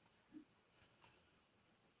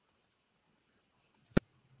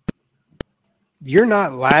 You're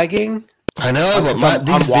not lagging. I know, but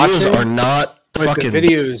these videos are not fucking. The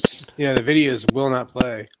videos will not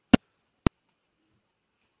play.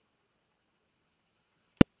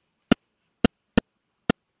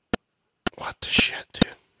 What the shit,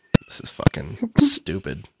 dude? This is fucking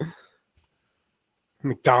stupid.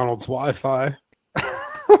 McDonald's Wi-Fi.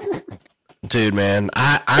 Dude, man,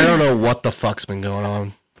 I don't know what the fuck's been going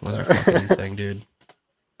on with our fucking thing, dude.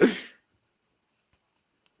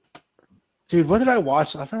 Dude, what did I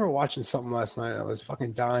watch? I remember watching something last night. I was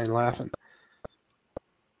fucking dying laughing.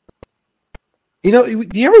 Do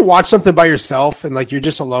you ever watch something by yourself and like you're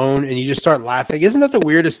just alone and you just start laughing? Isn't that the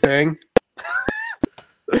weirdest thing?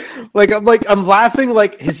 I'm laughing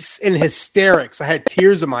like in hysterics. I had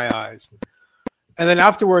tears in my eyes. And then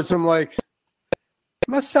afterwards I'm like, it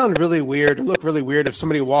must sound really weird or look really weird if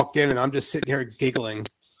somebody walked in and I'm just sitting here giggling.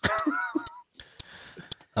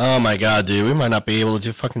 Oh my god, dude, we might not be able to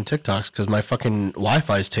do fucking TikToks because my fucking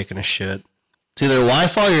Wi-Fi is taking a shit. It's either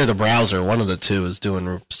Wi-Fi or the browser. One of the two is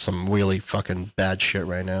doing some really fucking bad shit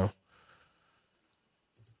right now.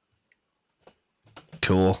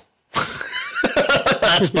 Cool.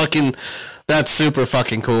 That's super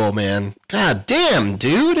fucking cool, man. God damn,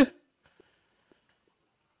 dude.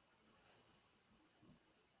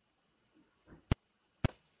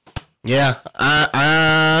 Yeah,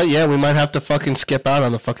 yeah, we might have to fucking skip out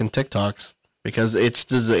on the fucking TikToks because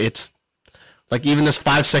it's like even this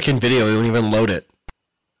 5-second video, we won't even load it.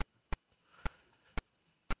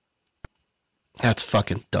 That's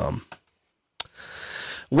fucking dumb.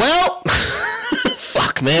 Well,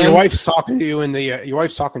 fuck, man. Your wife's talking to you in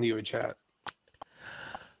chat.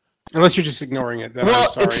 Unless you're just ignoring it. Then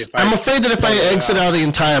well, I'm afraid that if I exit out of the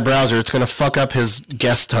entire browser, it's gonna fuck up his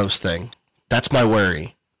guest host thing. That's my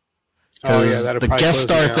worry. Oh yeah, that'll the guest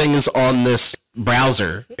star thing is on this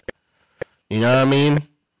browser. You know what I mean?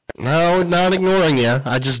 No, not ignoring you.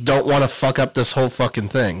 I just don't want to fuck up this whole fucking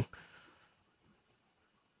thing.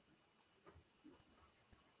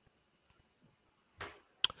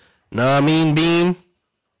 Know what I mean, Bean?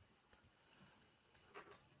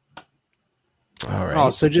 All right.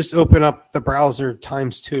 Oh, so just open up the browser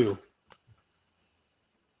 ×2.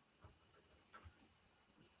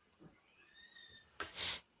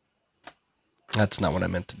 That's not what I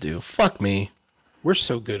meant to do. Fuck me. We're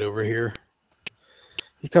so good over here.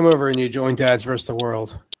 You come over and you join Dads vs. the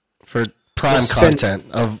World. For prime content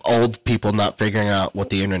of old people not figuring out what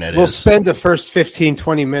the internet is. We'll spend the first 15,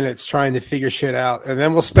 20 minutes trying to figure shit out. And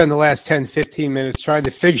then we'll spend the last 10, 15 minutes trying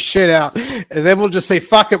to figure shit out. And then we'll just say,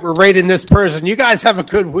 fuck it, we're rating this person. You guys have a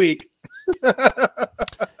good week. Yeah,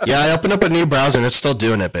 I opened up a new browser and it's still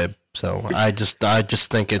doing it, babe. So I just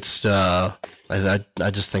think it's I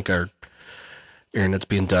just think our internet's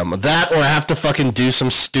being dumb. That or I have to fucking do some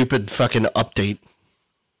stupid fucking update.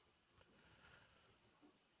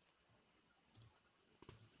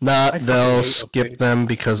 They'll skip them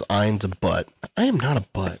because I'm a butt. I am not a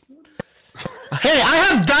butt. Hey, I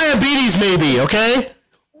have diabetes maybe, okay?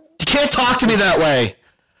 You can't talk to me that way.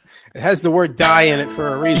 It has the word die in it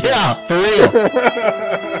for a reason. Yeah, for real.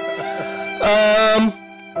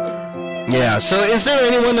 Yeah, so is there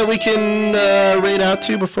anyone that we can raid out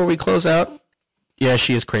to before we close out? Yeah,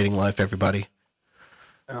 she is creating life, everybody.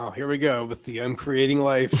 Oh, here we go with the I'm creating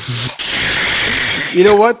life. You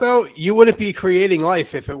know what, though? You wouldn't be creating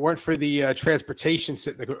life if it weren't for the transportation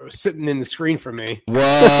sitting in the screen for me.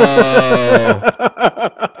 Whoa.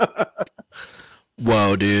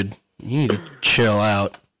 Whoa, dude. You need to chill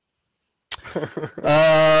out.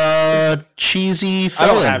 Cheesy felon.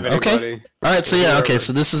 I don't have anybody. Okay. All right, so yeah, okay,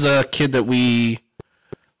 so this is a kid that we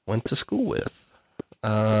went to school with.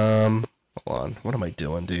 Hold on. What am I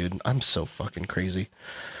doing, dude? I'm so fucking crazy.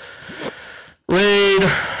 Raid.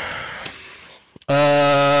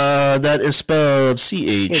 That is spelled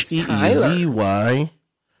Cheezy.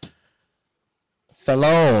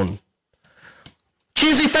 Felon.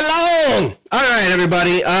 Cheesy Felon! Alright,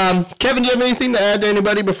 everybody. Kevin, do you have anything to add to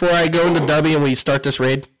anybody before I go into Dubby and we start this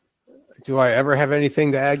raid? Do I ever have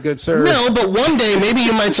anything to add, good sir? No, but one day maybe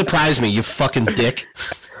you might surprise me, you fucking dick.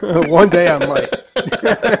 One day I might.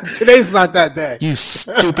 Today's not that day. You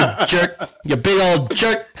stupid jerk. You big old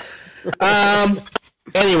jerk.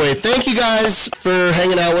 Anyway, thank you guys for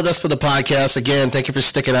hanging out with us for the podcast. Again, thank you for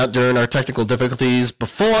sticking out during our technical difficulties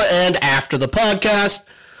before and after the podcast.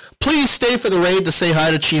 Please stay for the raid to say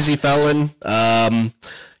hi to Cheesy Felon.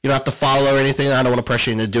 You don't have to follow or anything. I don't want to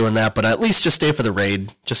pressure you into doing that, but at least just stay for the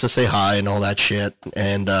raid, just to say hi and all that shit,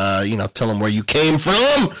 and tell them where you came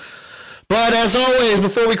from. But as always,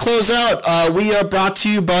 before we close out, we are brought to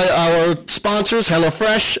you by our sponsors,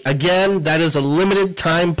 HelloFresh. Again, that is a limited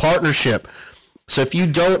time partnership. So if you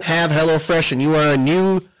don't have HelloFresh and you are a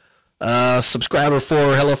new subscriber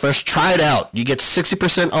for HelloFresh, try it out. You get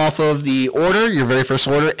 60% off of the order, your very first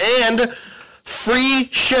order, and free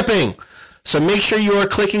shipping. So make sure you are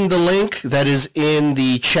clicking the link that is in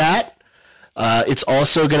the chat. It's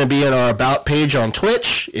also going to be in our About page on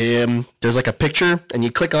Twitch. There's like a picture, and you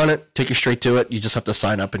click on it, take you straight to it. You just have to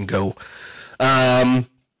sign up and go. Yeah,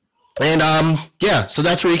 so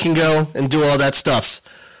that's where you can go and do all that stuff.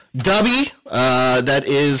 Dubby, that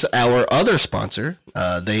is our other sponsor.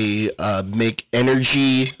 They make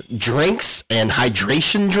energy drinks and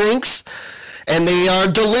hydration drinks, and they are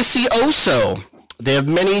delicioso. They have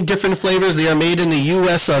many different flavors. They are made in the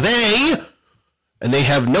US of A, and they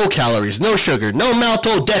have no calories, no sugar, no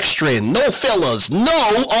maltodextrin, no fillers,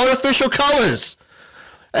 no artificial colors.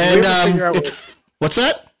 And what's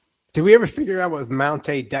that? Did we ever figure out what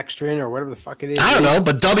maltodextrin or whatever the fuck it is? I don't know,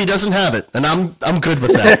 but Dubby doesn't have it, and I'm good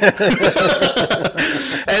with that.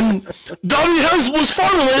 And Dubby was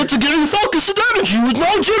formulated to getting focus and energy with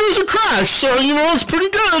no jitters or crash, so it's pretty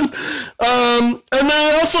good. And then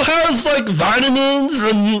it also has like vitamins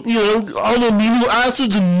and all the amino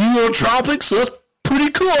acids and nootropics, so that's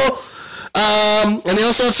pretty cool. And they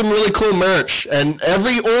also have some really cool merch. And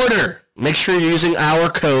every order, make sure you're using our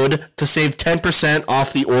code to save 10%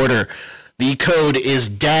 off the order. The code is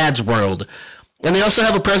Dad's World. And they also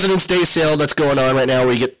have a President's Day sale that's going on right now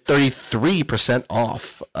where you get 33%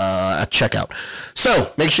 off at checkout.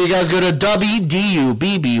 So make sure you guys go to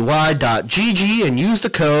www.dubby.gg and use the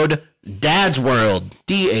code Dad's World,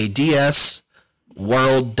 DADS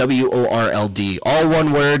World, WORLD. All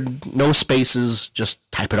one word, no spaces, just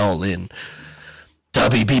type it all in.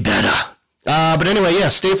 Dubby be better. But anyway, yeah,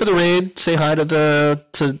 stay for the raid. Say hi to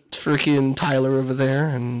freaking Tyler over there,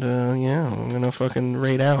 and yeah, I'm gonna fucking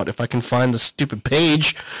raid out if I can find the stupid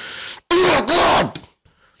page. Oh God!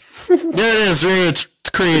 There it is. It's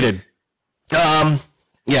created. Yeah.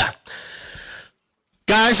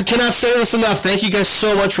 Guys, I cannot say this enough. Thank you guys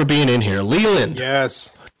so much for being in here. Leland.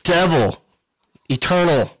 Yes. Devil.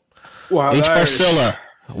 Eternal. Wild H. Irish. Farcilla.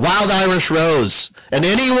 Wild Irish Rose. And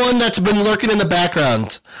anyone that's been lurking in the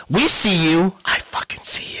background. We see you. I fucking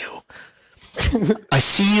see you. I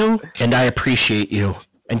see you, and I appreciate you.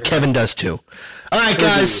 And Kevin does too. All right,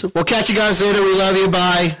 guys. We'll catch you guys later. We love you.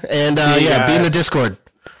 Bye. And yeah, be in the Discord.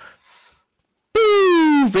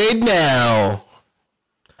 Woo! Raid now.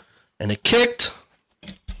 And it kicked.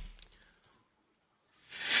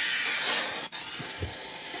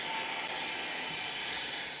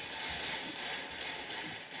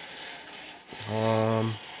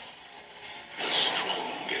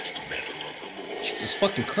 Strongest metal of them all. Jesus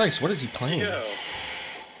fucking Christ, what is he playing? Yo.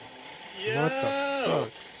 What the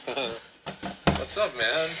fuck? What's up,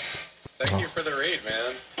 man? Thank you for the raid,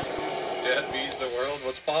 man. Dead Bees the World,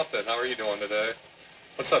 what's poppin'? How are you doing today?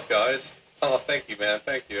 What's up, guys? Oh, thank you, man.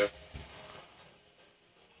 Thank you.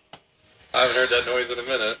 I haven't heard that noise in a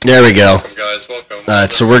minute. There we go. Welcome, guys. Welcome.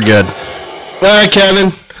 Alright, so we're good. Alright,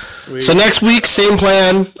 Kevin. Sweet. So next week, same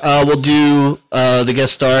plan. We'll do the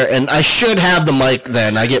guest star, and I should have the mic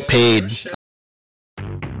then. I get paid.